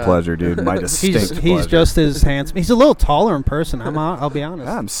 is my pleasure, dude. My distinct He's pleasure. just as handsome. He's a little taller in person. I'll be honest.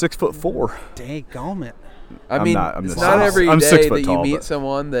 I'm 6'4". Daggone. I I'm mean, not- I'm it's the not size. every I'm day 6 that foot you tall, meet but-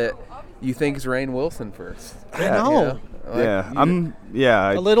 someone that you think is Rainn Wilson first. I You know. know? Like, Yeah, you-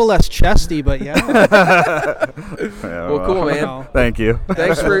 Yeah. A little less chesty, but yeah. Well, cool, man. Wow. Thank you.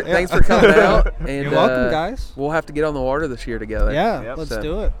 Thanks for coming out. And, You're welcome, guys. We'll have to get on the water this year together. Yeah, Yep. let's So-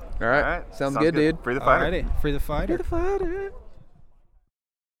 do it. All right. Sounds good, dude. Free the fighter. Alrighty, free the fighter.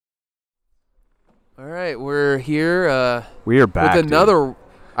 All right, we're here We are back. with dude. another.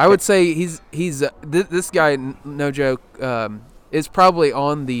 I would say he's this guy. No joke. Is probably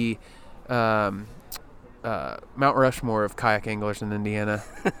on the Mount Rushmore of kayak anglers in Indiana.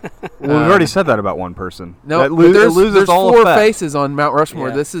 Well, we've already said that about one person. No, that but loses there's all 4 effect. faces on Mount Rushmore.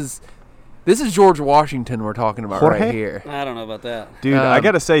 Yeah. This is George Washington we're talking about Jorge? right here. I don't know about that. Dude, I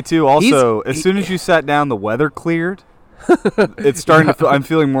gotta say too. Also, as soon as you sat down, the weather cleared. It's starting to feel. I'm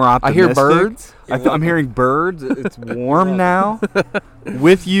feeling more I optimistic. hear birds. I'm hearing birds. It's warm now.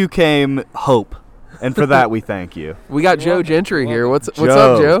 With you came hope, and for that we thank you. We got Joe Gentry here. What's up,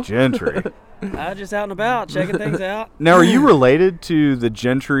 Joe Joe? Gentry. Just out and about, checking things out. Now, are you related to the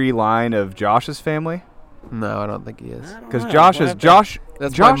Gentry line of Josh's family? No, I don't think he is. Because Josh is Josh.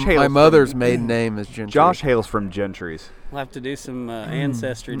 That's Josh my hails mother's from, maiden name is Gentry. Josh hails from Gentry's. We'll have to do some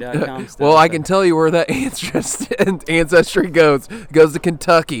Ancestry.com stuff. Well, I can tell you where that ancestry goes. It goes to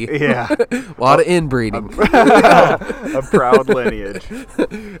Kentucky. Yeah, A lot of inbreeding. a proud lineage.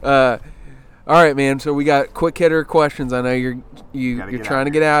 All right, man. So we got quick hitter questions. I know you're Gotta get trying out to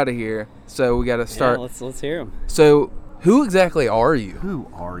get out of here. So we got to start. Yeah, let's hear them. So who exactly are you? Who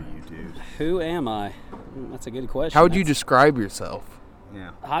are you, dude? Who am I? That's a good question. How would you describe yourself?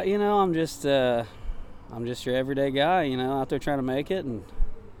 Yeah. I'm just your everyday guy. Out there trying to make it, and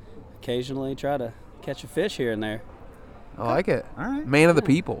occasionally try to catch a fish here and there. I like it. All right. Man of the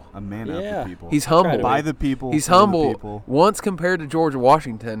people. A man Yeah. of the people. He's humble. Try to by the people. He's for the humble. people. Once compared to George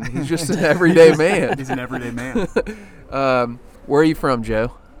Washington, he's just an everyday man. He's an everyday man. Where are you from,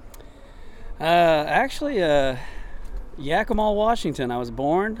 Joe? Actually, Yakima, Washington. I was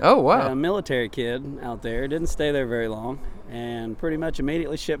born. Oh, wow. A military kid out there. Didn't stay there very long, and pretty much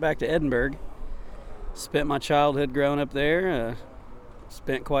immediately shipped back to Edinburgh. Spent my childhood growing up there.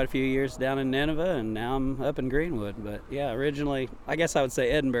 Spent quite a few years down in Nineveh, and now I'm up in Greenwood. But yeah, originally, I guess I would say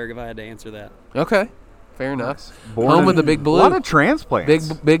Edinburgh if I had to answer that. Okay, fair enough. Born Home in- of the Big Blue. A lot of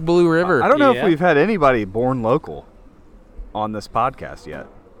transplants. Big Blue River. I don't know if Yeah. we've had anybody born local on this podcast yet.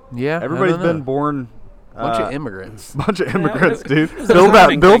 Yeah, I Everybody's don't know. been born. Bunch of immigrants. Bunch of immigrants, it dude. was a Build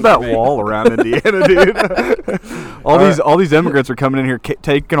learning that thing for me. wall around Indiana, dude. all these immigrants are coming in here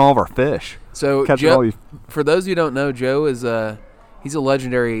taking all of our fish. So, Catching all Joe, these. for those who don't know, Joe is he's a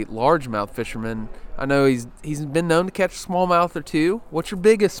legendary largemouth fisherman. I know he's been known to catch a smallmouth or two. What's your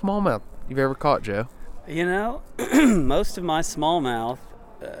biggest smallmouth you've ever caught, Joe? Most of my smallmouth,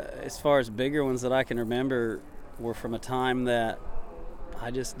 as far as bigger ones that I can remember, were from a time that I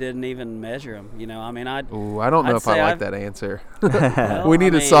just didn't even measure them. You know, I mean, I don't know I'd if I say like I've- that answer. well, We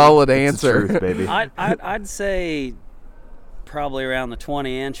need I a mean, solid It's the answer. truth, baby. I'd say probably around the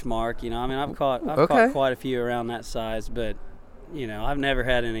 20-inch mark. You know, I mean, I've caught Okay. quite a few around that size, but you know, I've never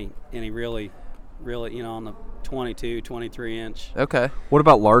had any really, you know, on the 22, 23-inch. Okay. What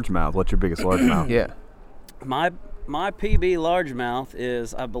about largemouth? What's your biggest largemouth? Yeah. My PB largemouth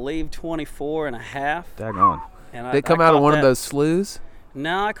is, I believe, 24 and a half. Daggone. And Did it come out of caught one of that- those sloughs?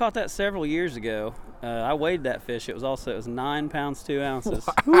 No, I caught that several years ago. I weighed that fish. It was 9 pounds 2 ounces.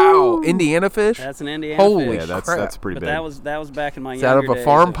 Wow. Indiana fish? That's an Indiana Holy fish. Yeah, that's crap. pretty But big. that was back in my It's out younger of a days.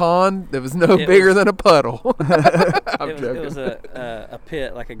 farm pond that was no It bigger was- than a puddle. I'm It joking. was a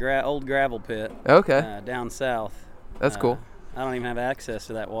pit, like old gravel pit. Okay. Down south. That's cool. I don't even have access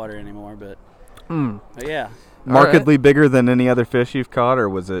to that water anymore, but yeah. Markedly bigger than any other fish you've caught, or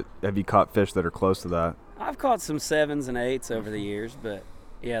have you caught fish that are close to that? I've caught some 7s and 8s over the years, but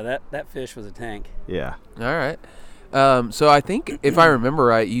yeah, that fish was a tank. Yeah. All right. So I think, if I remember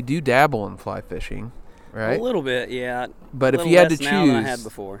right, you do dabble in fly fishing, right? A little bit, yeah. But a if little you had to less now than I had choose,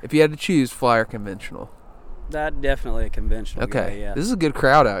 before. if you had to choose fly or conventional, That definitely a conventional guy, okay. yeah. This is a good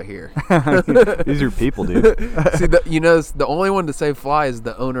crowd out here. These are people, dude. See, the only one to say fly is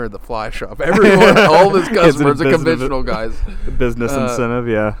the owner of the fly shop. Everyone, all of his Is it a customers are business- conventional guys. Business incentive,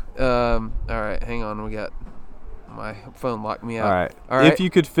 yeah. All right, hang on. We got my phone locked me out. All right. If you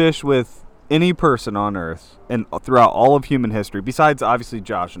could fish with any person on Earth and throughout all of human history, besides obviously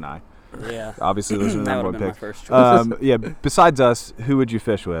Josh and I, Yeah. obviously those are the That number would one have been my pick. first choice. Yeah, besides us, who would you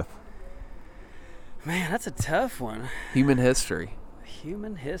fish with? Man, that's a tough one. Human history.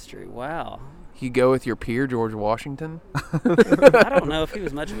 Human history, wow. You go with your peer, George Washington. I don't know if he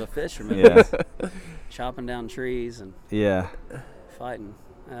was much of a fisherman. Yeah. Chopping down trees and Yeah. fighting.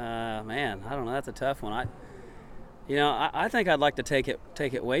 Man, I don't know. That's a tough one. I think I'd like to take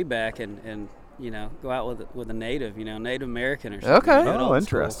it way back and you know, go out with a native, you know, Native American or something. Okay. you know, Oh, old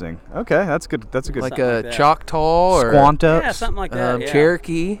interesting. Okay, that's good. That's a good. Like something a like that. Choctaw or Squantups. school. Yeah, something like that. Yeah.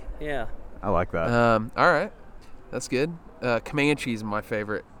 Cherokee. Yeah. I like that. All right, that's good. Comanche's my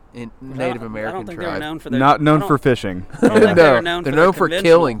favorite Native American I don't think they were tribe. known for their. Not known I for don't- fishing. I don't think they No, were known they're for their known for conventional-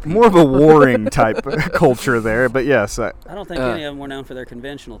 killing people. More of a warring type culture there, but yes. I don't think any of them were known for their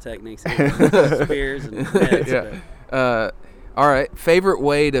conventional techniques. Either. Spears and nets. Yeah. All right. Favorite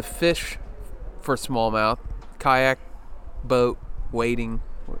way to fish for smallmouth? Kayak, boat, wading.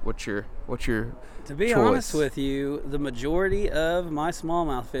 What's your To be choice? honest with you, the majority of my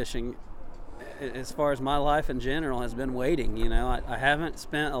smallmouth fishing, as far as my life in general, has been wading. You know, I haven't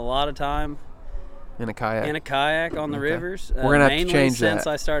spent a lot of time in a kayak? in a kayak on the rivers. We're gonna have to mainly change since that.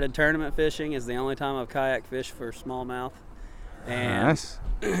 I started tournament fishing is the only time I've kayak fished for smallmouth. And Nice.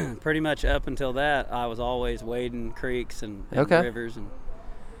 pretty much up until that, I was always wading creeks and Okay. rivers and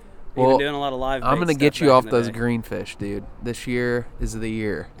Well, even doing a lot of live. I'm bait gonna stuff get you back off in the those day. greenfish, dude. This year is the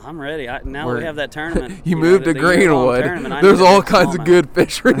year. I'm ready. Now that We're- we have that tournament, You know, moved to the year-long Greenwood. tournament, I There's need to all get kinds of smallmouth. good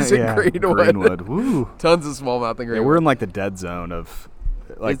fisheries in Yeah, Greenwood. Greenwood. Woo. Tons of smallmouth in Yeah, Greenwood. we're in like the dead zone of,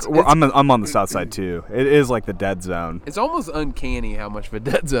 like It's- I'm on the south side too. It is like the dead zone. It's almost uncanny how much of a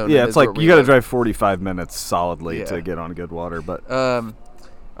dead zone. Yeah, it it's is where like we you got to live. drive 45 minutes solidly Yeah. to get on good water. But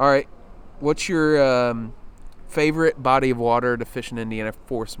All right, what's your favorite body of water to fish in Indiana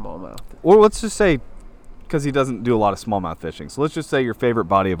for smallmouth? or let's just say, because he doesn't do a lot of smallmouth fishing, so let's just say your favorite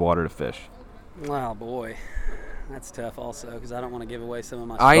body of water to fish. Wow, boy, that's tough. Also, because I don't want to give away some of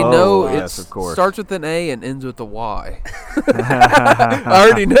my. I Oh, know it yes, of course. starts with an A and ends with a Y. I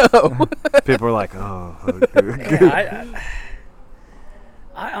already know. People are like, oh, Yeah,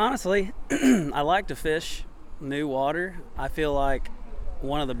 I honestly, I like to fish new water. I feel like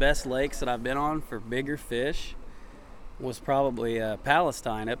one of the best lakes that I've been on for bigger fish was probably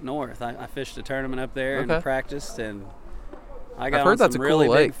Palestine up north. I fished a tournament up there Okay. and practiced, and I got I've heard on that's some a cool really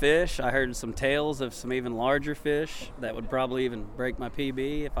lake. big fish. I heard some tails of some even larger fish that would probably even break my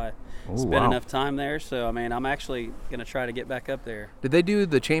PB if I spent wow. enough time there. So, I mean, I'm actually going to try to get back up there. Did they do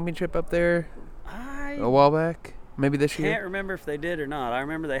the championship up there I a while back? Maybe this can't year? remember if they did or not. I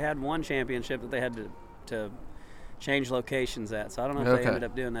remember they had one championship that they had to change locations at. So I don't know if Okay. they ended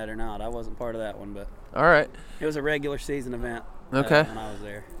up doing that or not. I wasn't part of that one, but All right. it was a regular season event. Okay. When I was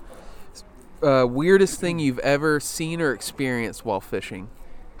there. Weirdest thing you've ever seen or experienced while fishing?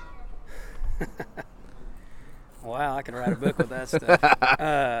 Wow, I could write a book with that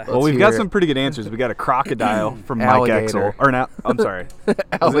stuff. well, we've hear got it. some pretty good answers. We got a crocodile from Mike Alligator. Exel, or now I'm sorry, it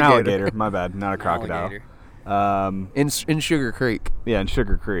was an alligator. My bad, not a crocodile. Alligator. In Sugar Creek. Yeah, in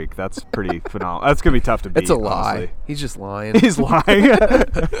Sugar Creek, that's pretty phenomenal. That's gonna be tough to beat. It's a lie. honestly. He's just lying. He's lying.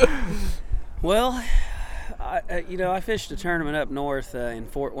 Well, I fished a tournament up north in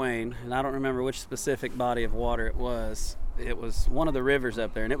Fort Wayne, and I don't remember which specific body of water it was. It was one of the rivers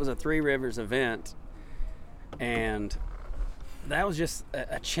up there, and it was a 3 rivers event. And that was just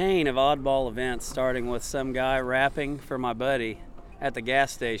a chain of oddball events, starting with some guy rapping for my buddy at the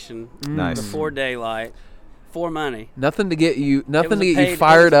gas station before daylight for money. Nothing to get you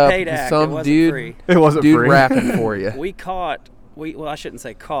fired up. Some dude rapping for you. I shouldn't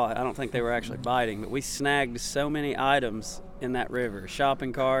say caught. I don't think they were actually biting, but we snagged so many items in that river: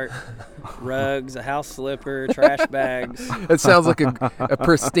 shopping cart, rugs, a house slipper, trash bags. It sounds like a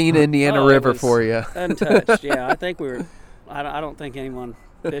pristine Indiana river for you. Untouched. Yeah, I think we were. I don't think anyone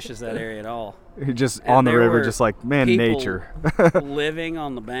fishes that area at all. You're just on the river, just like, man, nature. Living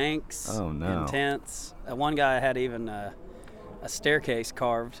on the banks. Oh, no. In tents. One guy had even a staircase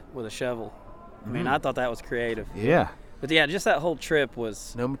carved with a shovel. I mean, I thought that was creative. Yeah. But yeah, just that whole trip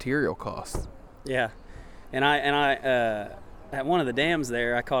was no material cost. Yeah, and I at one of the dams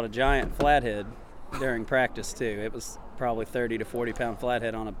there, I caught a giant flathead during practice too. It was probably 30 to 40 pound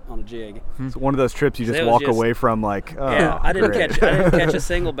flathead on a jig. It's one of those trips you just walk away from like, oh, yeah. I didn't catch a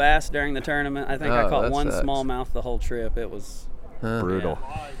single bass during the tournament. I think I caught one smallmouth the whole trip. It was brutal.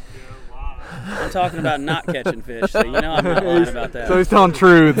 Yeah. I'm talking about not catching fish, so you know I'm not lying about that. So he's telling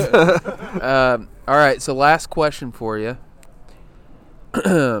truth. All right, so last question for you.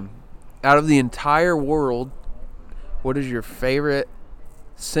 Out of the entire world, what is your favorite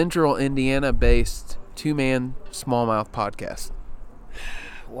Central Indiana-based 2-man smallmouth podcast?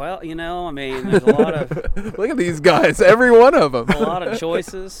 Well, I mean, there's a lot of... Look at these guys, every one of them. A lot of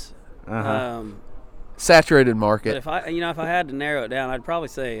choices. Saturated market. But if I had to narrow it down, I'd probably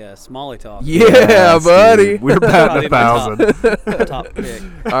say Smalley Talk. Yeah, buddy. We're batting 1,000. Top pick.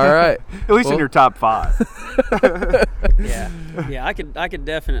 All right. At least in your top 5. Yeah. I could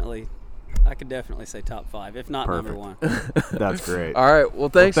definitely say top 5, if not Perfect. number 1. That's great. All right. Well,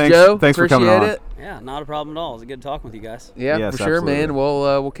 thanks Joe. Thanks Appreciate for coming on. it. Yeah, not a problem at all. It was a good talking with you guys. Yeah, yes, for sure, absolutely. man.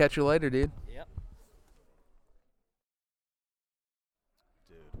 We'll catch you later, dude. Yep.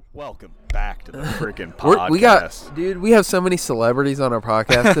 Welcome back to the freaking podcast. We have so many celebrities on our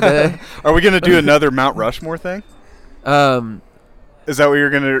podcast today. Are we going to do another Mount Rushmore thing? Is that what you're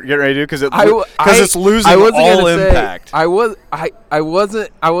going to get ready to do? Because it's losing all impact. I wasn't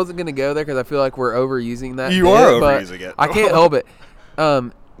going to go there because I feel like we're overusing that. You are overusing it. I can't help it.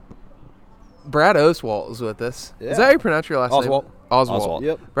 Brad Oswalt is with us. Yeah. Is that how you pronounce your last name? Oswalt.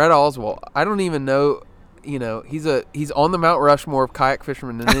 Yep. Brad Oswalt. I don't even know. He's on the Mount Rushmore of kayak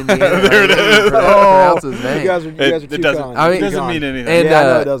fishermen in Indiana. There it is. Pronounce his name. You guys are too kind. It doesn't mean anything. And yeah, I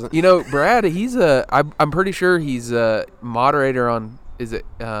know it doesn't. Brad, he's I'm pretty sure he's a moderator on. Is it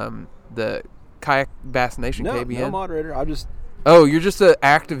the Kayak Bass Nation KBN? No moderator. Oh, you're just an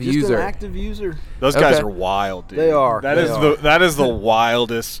active user. An active user. Those guys are wild, dude. They are. That is the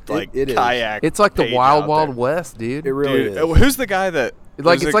wildest kayak. It's like the Wild West, dude. It really is. Who's the guy that?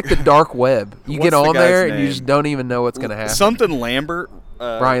 It's like the dark web. You get on there and you just don't even know what's gonna happen. Something Lambert.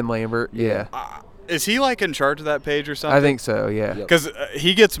 Brian Lambert. Yeah. Is he like in charge of that page or something? I think so. Yeah. Because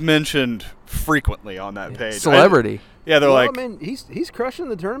he gets mentioned frequently on that page. Celebrity. They're like. I mean, he's crushing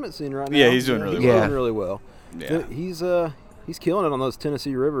the tournament scene right now. Yeah, he's doing really well. He's doing really well. Yeah. He's killing it on those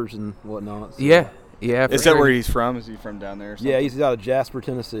Tennessee rivers and whatnot. So. Yeah. Yeah. Is that where he's from? Is he from down there or something? Yeah, he's out of Jasper,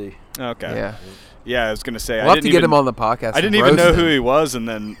 Tennessee. Okay. Yeah. Yeah, I was gonna say. We'll have to get him on the podcast. I didn't even know who he was, and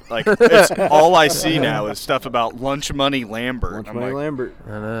then it's all I see now is stuff about Lunch Money Lambert. Lambert. I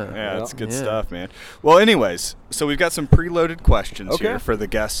know. Yeah, that's good stuff, man. Well, anyways, so we've got some preloaded questions here for the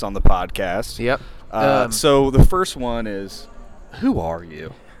guests on the podcast. Yep. So the first one is, who are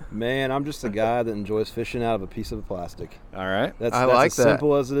you? Man, I'm just a guy that enjoys fishing out of a piece of plastic. All right. That's like as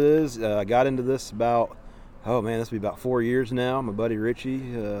simple as it is. I got into this this will be about 4 years now. My buddy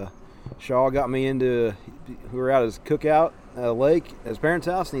Richie Shaw got me into, we were out at his cookout at a lake at his parents'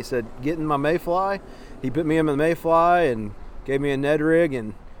 house, and he said, get in my mayfly. He put me in the mayfly and gave me a Ned rig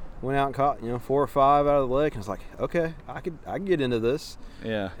and went out and caught 4 or 5 out of the lake. And I was like, okay, I could get into this.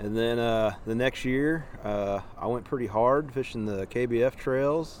 Yeah. And then the next year, I went pretty hard fishing the KBF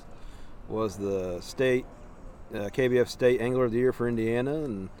trails. Was the state KBF State Angler of the Year for Indiana,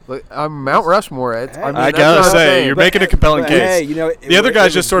 and I'm Mount Rushmore. I gotta say, you're making a compelling case. Hey, the other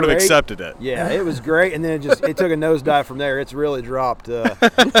guys just sort of accepted it. Yeah, it was great, and then it took a nosedive from there. It's really dropped. So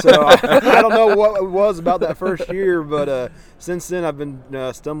I don't know what it was about that first year, but since then I've been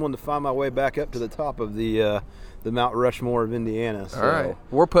stumbling to find my way back up to the top of the Mount Rushmore of Indiana. So. All right,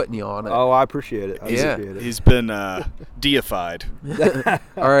 we're putting you on it. Oh, I appreciate it. Appreciate it. He's been deified.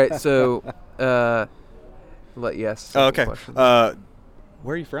 All right, so. Okay. Where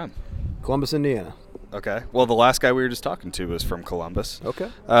are you from? Columbus, Indiana. Okay. Well, the last guy we were just talking to was from Columbus. Okay.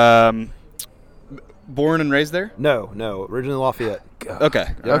 Born and raised there? No. Originally Lafayette. Okay.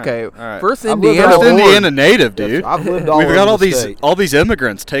 Okay. All right. First I've lived Indiana. all First over. Indiana native, dude. I've lived all We've over got the all state. these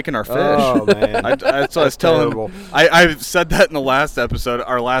immigrants taking our fish. Oh man, That's what I was telling. terrible. I said that in the last episode,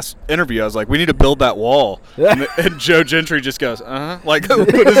 our last interview. I was like, we need to build that wall. And Joe Gentry just goes, like, what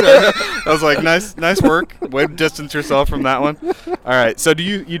is that? I was like, nice work. Way to distance yourself from that one. All right. So do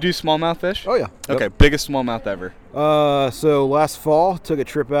you do smallmouth fish? Oh yeah. Okay. Biggest smallmouth ever. So last fall, took a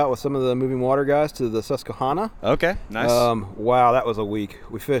trip out with some of the moving water guys to the Susquehanna. Okay. Nice. Wow, that was a week.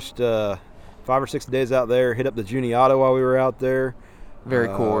 We fished 5 or 6 days out there. Hit up the Juniata while we were out there. Very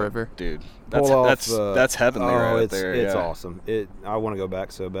cool river. Dude, Pulled off, that's heavenly right there. It's yeah. awesome. I want to go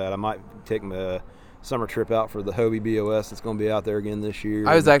back so bad. I might take my summer trip out for the Hobie BOS. It's going to be out there again this year.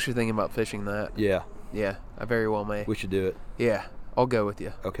 I was actually thinking about fishing that. Yeah, Yeah, I very well may. we should do it. Yeah, I'll go with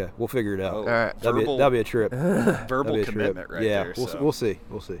you. Okay, we'll figure it out. Oh, All right. That'll be a trip. verbal That'll be a commitment trip. right yeah, there. we'll, so.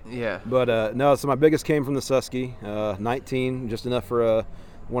 we'll see. Yeah. But no, so my biggest came from the Susky, 19, just enough for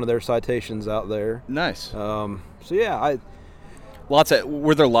one of their citations out there. Nice. So yeah,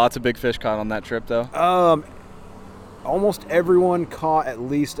 Were there lots of big fish caught on that trip though? almost everyone caught at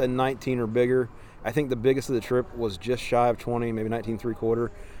least a 19 or bigger. I think the biggest of the trip was just shy of 20, maybe 19 3/4.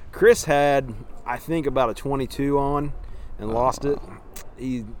 Chris had, I think, about a 22 on and lost it.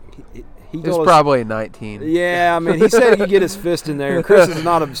 He It was told us- probably 19. Yeah, I mean, he said he could get his fist in there. Chris is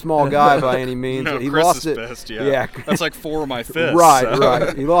not a small guy by any means. No, he Chris lost is it. pissed, yeah. That's like 4 of my fists. Right, so.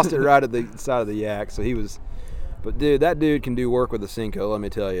 right. He lost it right at the side of the yak, so he was. But dude, that dude can do work with a Cinco. Let me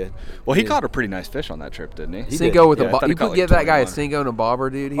tell you. Well, he caught a pretty nice fish on that trip, didn't he? He Cinco did. with Yeah, a I bob. thought he You caught could like get that guy a 21. Cinco and a bobber,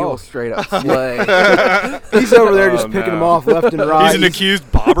 dude. He Oh. will straight up slay. He's over there just Oh, picking no. them off left and right. He's an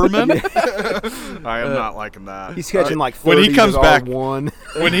accused bobberman. I am not liking that. He's catching like 30s when he comes with back, R1.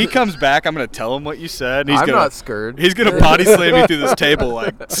 when he comes back, I'm gonna tell him what you said. And he's I'm gonna, not scared. He's gonna body slam you through this table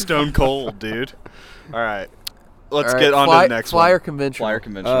like stone cold, dude. All right, let's All right, get on to the next fly one. or conventional? Fly or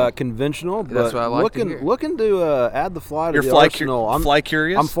conventional. Conventional, but That's what I like to hear. looking to add the fly to You're the fly, arsenal. fly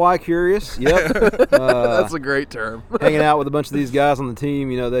curious. I'm fly curious. Yep. That's a great term. Hanging out with a bunch of these guys on the team,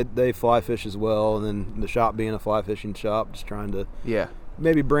 you know, they fly fish as well, and then the shop being a fly fishing shop, just trying to Yeah.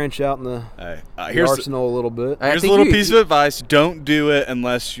 maybe branch out in the, Hey, the here's arsenal a little bit. I here's a think little you- piece of advice: don't do it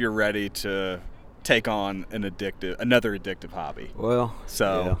unless you're ready to take on another addictive hobby. Well,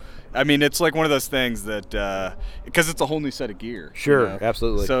 So, I mean, it's like one of those things that because it's a whole new set of gear. Sure,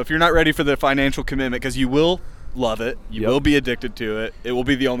 absolutely. So if you're not ready for the financial commitment, because you will love it, you Yep. will be addicted to it. It will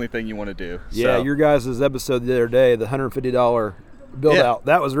be the only thing you want to do. yeah, So, your guys' episode the other day, the $150 build Yeah. out,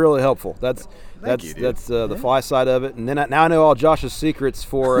 that was really helpful. That's you, dude. that's the fly side of it, and then now I know all Josh's secrets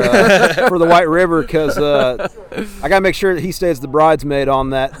for for the White River, because I gotta make sure that he stays the bridesmaid on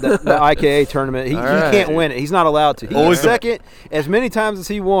that IKA tournament. He right. can't win it. He's not allowed to. He Always gets second as many times as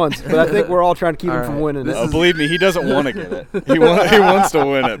he wants, but I think we're all trying to keep him from right. winning it. Oh, believe me, he doesn't want to get it. He wants to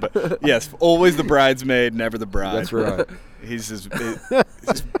win it. But yes, always the bridesmaid, never the bride. That's right. He's just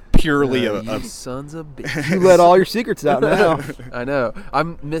purely You a sons of bitches. You let all your secrets out now. I know.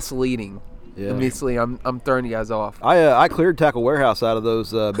 I'm misleading. Yeah. Misleading. I'm throwing you guys off. I cleared Tackle Warehouse out of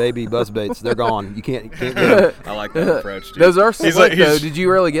those baby buzz baits. They're gone. You can't get them. I like that approach, dude. Those are He's slick, like- though. he's- Did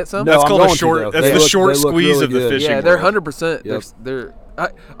you really get some? No, That's I'm called a going to, short. though. That's They the look- short they look squeeze really of the good. fishing. Yeah, they're world. 100%. Yep. They're.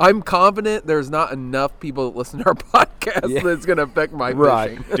 I'm confident there's not enough people that listen to our podcast Yeah. that's going to affect my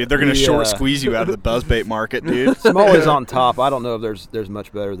Right. fishing. Dude, they're gonna The, short squeeze you out of the buzzbait market, dude. Smalley's on top. I don't know if there's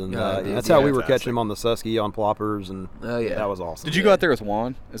much better than Yeah, that. dude, That's how we were fantastic. catching them on the Susky on ploppers, and Oh, yeah. that was awesome. Did you go out there with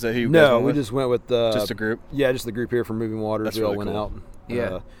Juan? Is that who you guys No, went we with? just went with Just a group? Yeah, just the group here from Moving Waters. That's we all really went cool. out.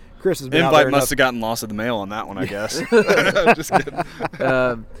 Yeah. Chris has been out Invite there must enough. have gotten lost in the mail on that one, I guess. Just kidding.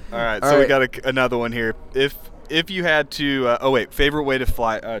 All right, All so we right. got another one here. If you had to, favorite way to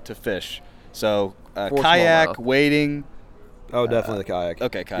fly to fish. So For kayak, smallmouth. wading. Oh, definitely the kayak.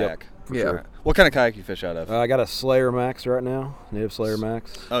 Okay, kayak. for Yeah. sure. What kind of kayak you fish out of? I got a Slayer Max right now, Native Slayer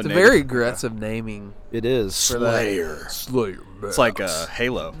Max. Oh, It's a native. very aggressive naming. It is. For that. Slayer. Slayer. It's like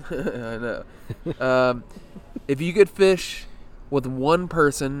Halo. I know. If you could fish with one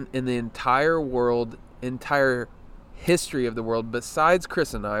person in the entire world, entire history of the world, besides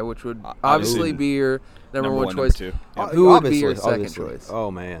Chris and I, which would obviously be your number one number choice, two. who would be your Obviously, second choice?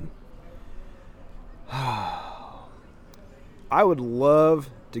 Oh man. I would love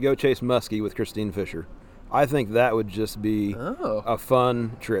to go chase muskie with Christine Fisher. I think that would just be Oh. a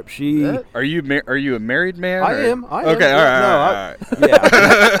fun trip. She. That- Are you a married man? I or- am. Okay, all right. Yeah.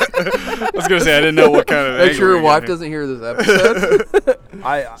 I was gonna say I didn't know what kind of. Make angle sure we your got wife here. doesn't hear this episode.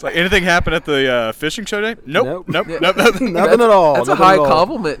 It's like, anything happen at the fishing show day? Nope. Nope. Nope. Nothing at all. That's a nothing high at all.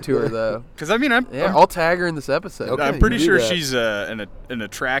 compliment to her, though. Because I mean, Yeah, I'll tag her in this episode. Okay. I'm pretty you do sure that. she's an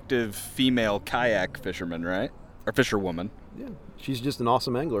attractive female kayak fisherman, right? Or fisherwoman. Yeah. She's just an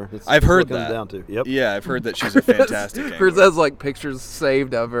awesome angler. That's I've what heard it comes that. down to. Yep. Yeah, I've heard that she's a fantastic angler. Hers has like pictures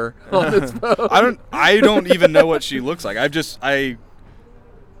saved of her on his phone. I don't even know what she looks like.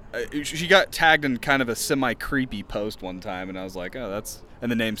 She got tagged in kind of a semi creepy post one time, and I was like, oh, and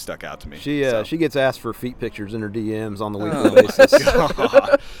the name stuck out to me. She gets asked for feet pictures in her DMs on the weekly basis.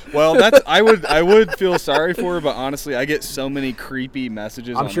 God. Well, I would feel sorry for her, but honestly, I get so many creepy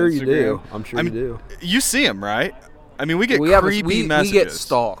messages. I'm on sure Instagram. you do. I'm sure you do. You see them, right? I mean, we get we creepy messages. We get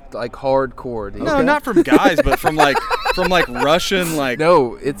stalked like hardcore, dude. No, not from guys, but from Russian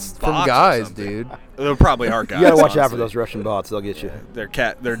No, it's from bots or guys, something. dude. There probably are guys. You gotta watch out for honestly. those Russian bots. They'll get you. They're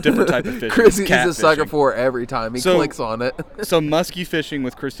a different type of fishing. Chris It's is a sucker catfishing. for it every time he So- clicks on it. So musky fishing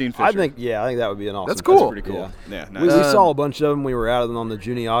with Christine Fisher. I think that would be an awesome. That's trip. cool. pretty cool. Yeah, We nice. saw a bunch of them. We were out on the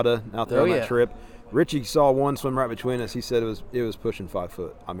Juniata out there Oh, on yeah. that trip. Richie saw one swim right between us. He said it was pushing 5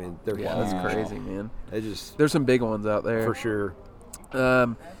 foot. I mean, they're Yeah, that's huge. crazy, man. They just There's some big ones out there. for sure.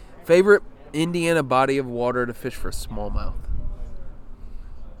 Favorite Indiana body of water to fish for smallmouth?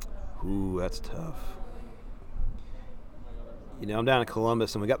 Ooh, that's tough. You know, I'm down in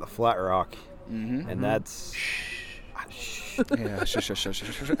Columbus, and we got the Flat Rock, and that's Yeah, the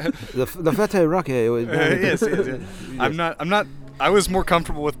Flat Rock. yes. I'm not. I was more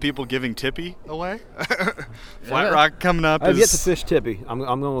comfortable with people giving tippy away. Flat Yeah. Rock coming up I've is yet to fish tippy.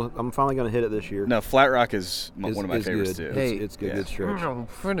 I'm finally gonna hit it this year. no. Flat Rock is one of my is favorites good. too. Hey. It's good. Yeah. Good stretch. Oh,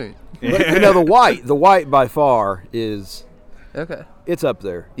 funny. But, you know, the white by far is Okay. it's up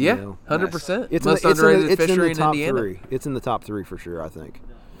there. Yeah, You know? 100%. It's Most in the, underrated it's in fishery the in top Indiana. 3. It's in the top 3 for sure. I think.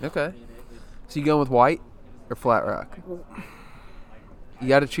 Okay. So you going with white or flat rock? You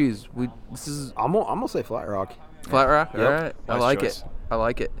got to choose. This is I'm gonna say Flat Rock. flat rock. Yep. All right. I Nice like choice. it. I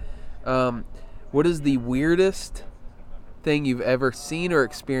like it. What is the weirdest thing you've ever seen or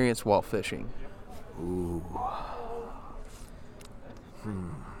experienced while fishing? Ooh.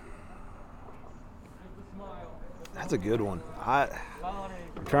 That's a good one. I'm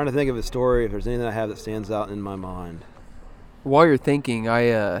trying to think of a story. If there's anything I have that stands out in my mind. While you're thinking,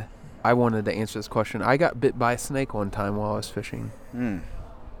 I wanted to answer this question. I got bit by a snake one time while I was fishing in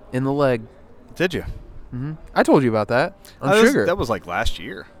the leg. Did you? I told you about that on That was- sugar. That was like last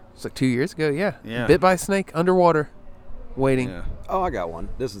year. It's like 2 years ago. Yeah. Yeah. Bit by a snake underwater, waiting. Yeah. Oh, I got one.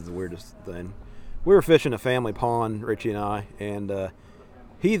 This is the weirdest thing. We were fishing a family pond, Richie and I, and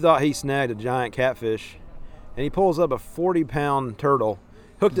he thought he snagged a giant catfish, and he pulls up a 40-pound turtle,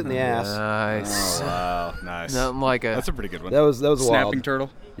 hooked it in the ass. Nice. Oh, wow, nice. Nothing like That's a pretty good one. That was Snapping wild. turtle.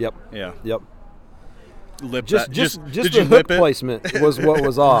 Yep. Yeah. Yep. Lip Just that. just did the you hook lip it? placement was what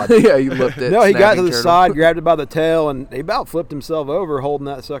was odd. yeah, you lipped it. No, he got to snapping the turtle. side, grabbed it by the tail, and he about flipped himself over, holding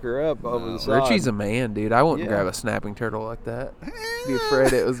that sucker up over the side. Richie's a man, dude. I wouldn't Yeah. grab a snapping turtle like that. Be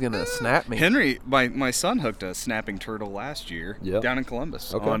afraid it was gonna snap me. Henry, my son hooked a snapping turtle last year Yep. down in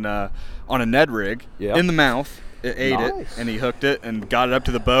Columbus Okay. on a Ned rig Yep. in the mouth. It ate Nice. it, and he hooked it and got it up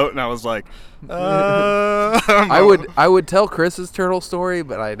to the boat, and I was like, I would tell Chris's turtle story,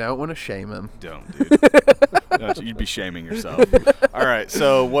 but I don't want to shame him. Don't, dude. No, you'd be shaming yourself. All right,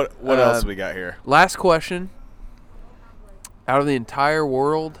 so what else we got here? Last question. Out of the entire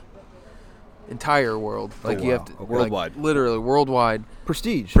world, like you have to, wow. Worldwide. like, literally worldwide,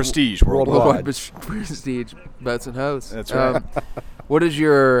 Prestige. Prestige Worldwide. worldwide prestige boats and hoes. That's right. What is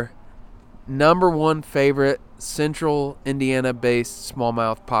your number one favorite Central Indiana-based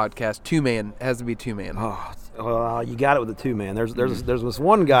smallmouth podcast? Two-man. It has to be two-man. Oh, you got it with the 2-man. There's this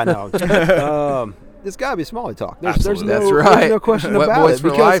one guy now. It's got to be Smalley Talk. There's Absolutely. no, That's right. There's no question Wet about Boys it.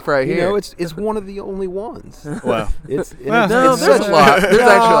 for because, life right you here. know, it's one of the only ones. Well, It's No, it's there's such- a lot. There's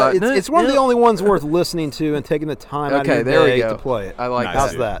actually a lot. It's one of the only ones worth listening to and taking the time out of Okay, your there we day go. to play it. I like nice, that.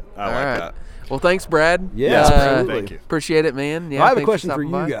 How's dude. that? I All like right. that. Well, thanks, Brad. Yeah, absolutely. Thank you. Appreciate it, man. Yeah, I have a thanks question for stopping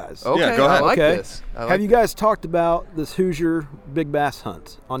you by. guys. Okay, Yeah, go I ahead. like Okay. this. I Have like you guys talked about this Hoosier Big Bass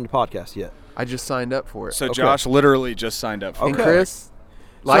Hunt on your podcast yet? I just signed up for it. So Okay. Josh literally just signed up for and it. Okay. Chris,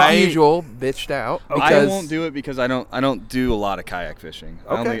 like I- usual, bitched out. I because- won't do it because I don't do a lot of kayak fishing.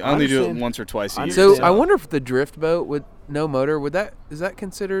 Okay, I only do it understand. once or twice a year. So understand. I wonder if the drift boat with no motor is that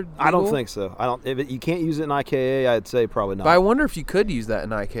considered legal? I don't think so. I don't. If you can't use it in IKA, I'd say probably not. But I wonder if you could use that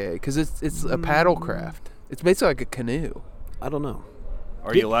in IKA because it's a paddle craft. It's basically like a canoe. I don't know.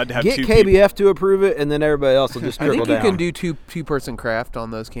 Are you allowed to have get two KBF people? to approve it, and then everybody else will just I trickle think you down. can do two-person craft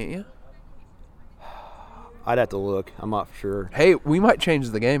on those, can't you? I'd have to look. I'm not sure. Hey, we might change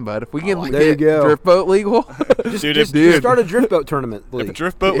the game, bud. If we can There you get go. drift boat legal. Dude, Just if start a drift boat tournament if league.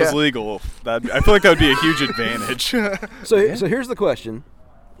 drift boat was Yeah. legal, I feel like that would be a huge advantage. So here's the question: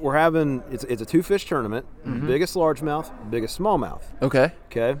 we're having it's a 2-fish tournament. Biggest largemouth, biggest smallmouth. Okay.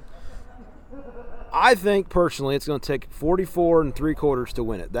 Okay. I think personally it's going to take 44 3/4 to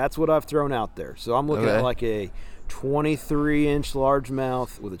win it. That's what I've thrown out there. So I'm looking Okay. at like a 23-inch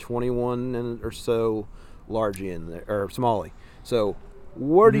largemouth with a 21 or so largie in there, or smallie. So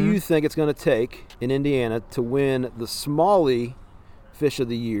what do you think it's going to take in Indiana to win the smallie fish of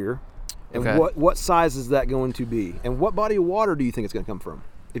the year? And Okay. what size is that going to be? And what body of water do you think it's going to come from?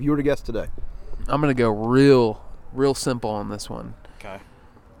 If you were to guess today. I'm gonna go real simple on this one. Okay.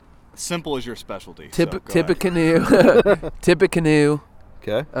 Simple is your specialty. Tip so go a ahead. canoe. Tip a canoe.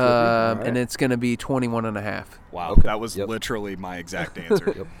 Okay. And it's gonna be 21.5. Wow, Okay. that was Yep. literally my exact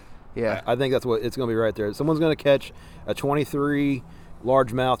answer. Yeah. I think that's what it's going to be right there. Someone's going to catch a 23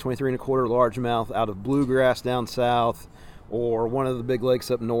 largemouth, 23 1/4 largemouth out of Bluegrass down south, or one of the big lakes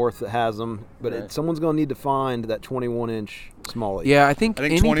up north that has them. But someone's going to need to find that 21-inch smallie. Yeah, I think I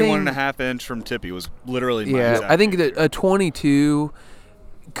think anything, 21.5-inch from Tippy was literally my Yeah, exact I think answer. that a 22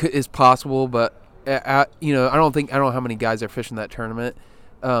 is possible, but I don't know how many guys are fishing that tournament.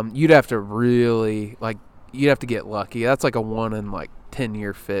 You'd have to really you'd have to get lucky. That's like a 1 in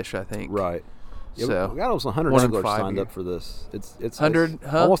 10-year fish, I think. Right. Yeah, So we got almost 100 1 in anglers 5 signed year. up for this. It's 100,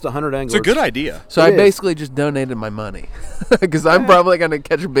 huh? almost 100 anglers. It's a good idea. So It I is. basically just donated my money because I'm probably going to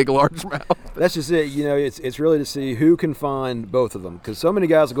catch a big largemouth. That's just it. It's really to see who can find both of them, because so many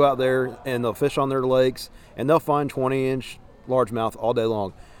guys will go out there and they'll fish on their lakes and they'll find 20-inch largemouth all day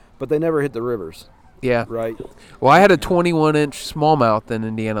long, but they never hit the rivers, Yeah. right? Well, I had a 21-inch smallmouth in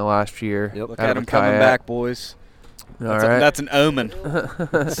Indiana last year. Yep. Look out at of a them coming kayak. back, boys. All That's, right. that's an omen.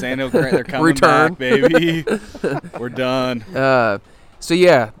 Sand Oak Grant, they're coming Return. back, baby. We're done. So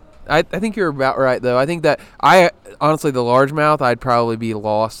yeah, I think you're about right though. I think that honestly the largemouth I'd probably be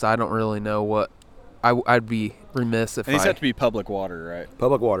lost. I don't really know what I'd be remiss if And these I have to be public water, right?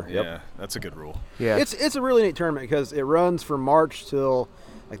 Public water. Yep. Yeah, that's a good rule. yeah. It's a really neat tournament because it runs from March till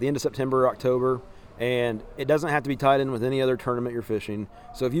like the end of September, October, and it doesn't have to be tied in with any other tournament you're fishing.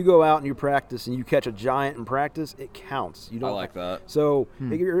 So if you go out and you practice and you catch a giant in practice, it counts. You I don't like that. So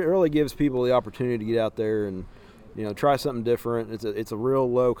it really gives people the opportunity to get out there and try something different. It's a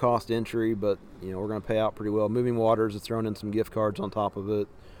real low cost entry, but we're going to pay out pretty well. Moving Waters has thrown in some gift cards on top of it.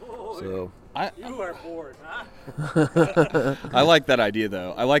 So You are bored, huh? I like that idea,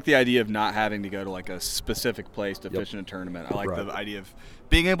 though. I like the idea of not having to go to like a specific place to Yep. fish in a tournament. I like Right. the idea of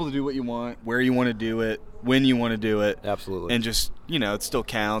being able to do what you want, where you want to do it, when you want to do it, absolutely. and just it still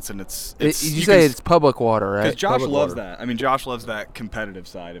counts. And it's you say it's public water, because right? Josh Public loves water. that. I mean, Josh loves that competitive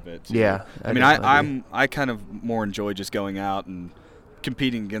side of it. Too. Yeah, I mean, definitely I kind of more enjoy just going out and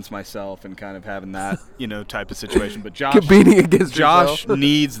competing against myself and kind of having that type of situation. But Josh competing against Josh yourself.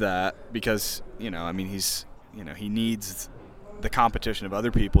 needs that because I mean he's he needs the competition of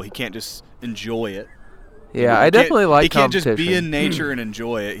other people. He can't just enjoy it. Yeah, I He can't- definitely like He can't just be competition. in nature and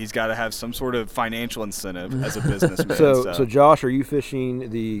enjoy it. He's got to have some sort of financial incentive as a businessman. So Josh, are you fishing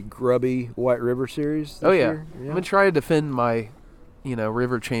the Grubby White River Series this Oh yeah. year? I'm gonna try to defend my,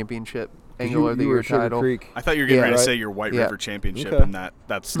 river championship angler of the you were year at Sugar title. Creek. I thought you were getting Yeah, ready right? to say your White Yeah. River Championship, Okay. and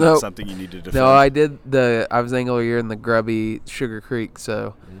that's No. not something you need to defend. No, I did I was angler of the year in the Grubby Sugar Creek,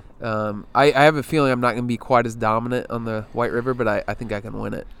 so I have a feeling I'm not going to be quite as dominant on the White River, but I think I can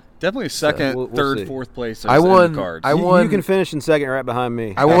win it. Definitely second, we'll third, see. fourth place. I is in won- the cards. I You won- can finish in second right behind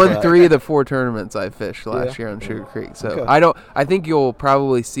me. I won 3 of the 4 tournaments I fished last Yeah. year on Sugar Creek, so Okay. I think you'll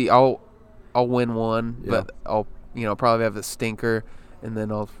probably see I'll win one, Yeah. but I'll probably have a stinker, and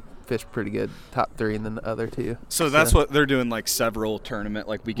then I'll fish pretty good top 3 and then the other 2. So that's what they're doing, like several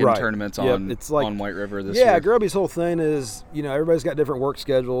weekend Right. tournaments Yep, on it's like- on White River this Yeah, year. Grubby's whole thing is, everybody's got different work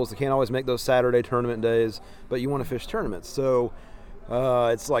schedules. They can't always make those Saturday tournament days, but you want to fish tournaments. So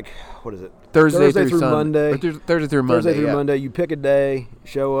it's like, what is it? Thursday through Monday. Monday. Thursday through Monday. Thursday through yeah. Monday, you pick a day,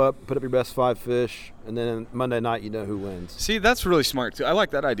 show up, put up your best 5 fish, and then Monday night you know who wins. See, that's really smart too. I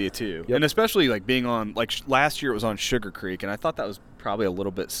like that idea too, Yep. and especially like being on last year it was on Sugar Creek, and I thought that was probably a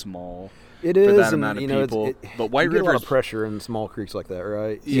little bit small. It For is, that and amount of people. It's, But White you get a lot River's- of pressure in small creeks like that,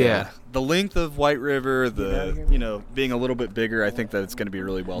 right? Yeah. The length of White River, being a little bit bigger, I think that it's going to be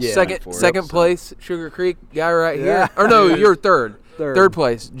really well Yeah. suited for Second it. place, Sugar Creek guy right Yeah. here. Or no, you're third. Third. Third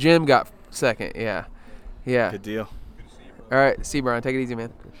place. Jim got second. Yeah. Yeah. Good deal. All right. See, Brian, take it easy,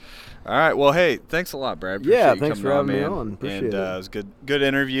 man. All right. Well, hey, thanks a lot, Brad. Appreciate Yeah, you thanks coming for having me man. on. Appreciate it. It was good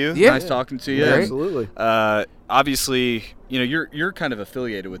interview. Yeah. Nice talking to you. Great. Absolutely. Obviously, you're kind of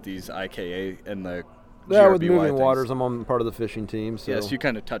affiliated with these IKA and the Yeah, with GRBY Moving things. Waters, I'm on part of the fishing team. So. Yes, you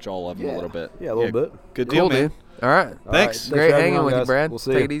kind of touch all of them a little bit. Yeah, a little bit. Good Cool, deal, man. dude. All right. All Thanks. right, Great for having hanging me on, with you, guys. Brad. We'll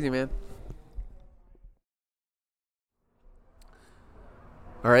see Take you. it easy, man.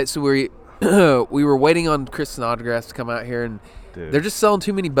 All right, so we were waiting on Chris Snodgrass to come out here, and Dude. they're just selling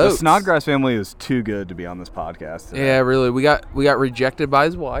too many The boats. Snodgrass family is too good to be on this podcast today. Yeah, really. We got rejected by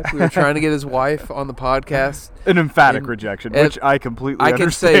his wife. We were trying to get his wife on the podcast. An emphatic And- rejection, and which I completely I can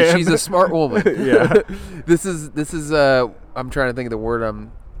understand. say she's a smart woman. Yeah. This is I'm trying to think of the word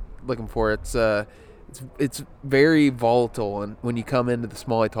I'm looking for. It's very volatile, and when you come into the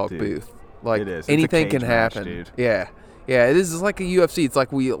Smalley Talk Dude, booth, like it is. It's a anything cage can match, happen. dude. Yeah, it is like a UFC. It's like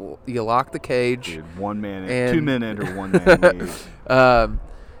you lock the cage. Dude, 1 man, And- 2 men enter, 1 man leaves. So-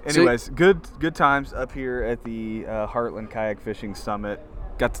 Anyways, good times up here at the Heartland Kayak Fishing Summit.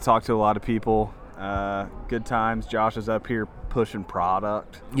 Got to talk to a lot of people. Good times. Josh is up here pushing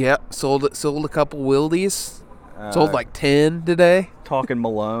product. Yep, sold a couple wildies. Sold like 10 today. Talking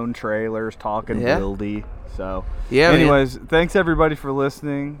Malone trailers, talking Yeah. Wildy. So, Yeah, man. anyways, thanks everybody for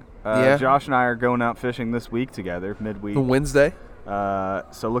listening. Yeah. Josh and I are going out fishing this week together, midweek. On Wednesday.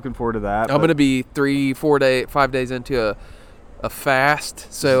 So looking forward to that. I'm going to be 5 days into a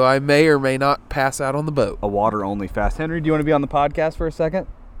fast, so I may or may not pass out on the boat. a water-only fast. Henry, do you want to be on the podcast for a second?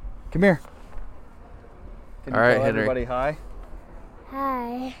 Come here. Can you All right, tell Henry. everybody hi?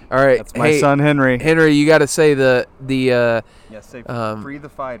 Hi. All right, That's my hey, son, Henry. Henry, you got to say the Yes, say free the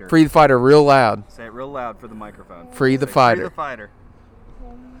fighter. Free the Fighter real loud. Say it real loud for the microphone. Free the Say, fighter. Free the fighter.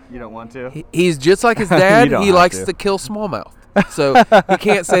 You don't want to? He's just like his You dad. don't He have likes to. to kill smallmouth. So he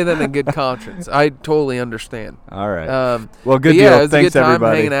can't say that in good conscience. I totally understand. All right. Well, good yeah, deal. it was Thanks, a good time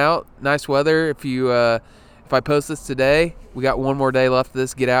everybody. hanging out. Nice weather. If I post this today, we got one more day left of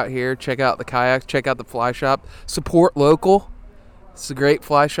this. Get out here, check out the kayaks, check out the fly shop, support local. It's a great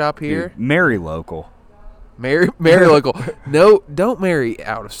fly shop here. Dude, marry local. Marry local. No, don't marry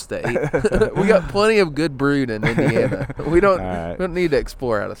out of state. We got plenty of good brood in Indiana. We don't All right. need to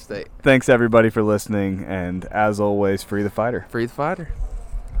explore out of state. Thanks, everybody, for listening. And as always, free the fighter. Free the fighter.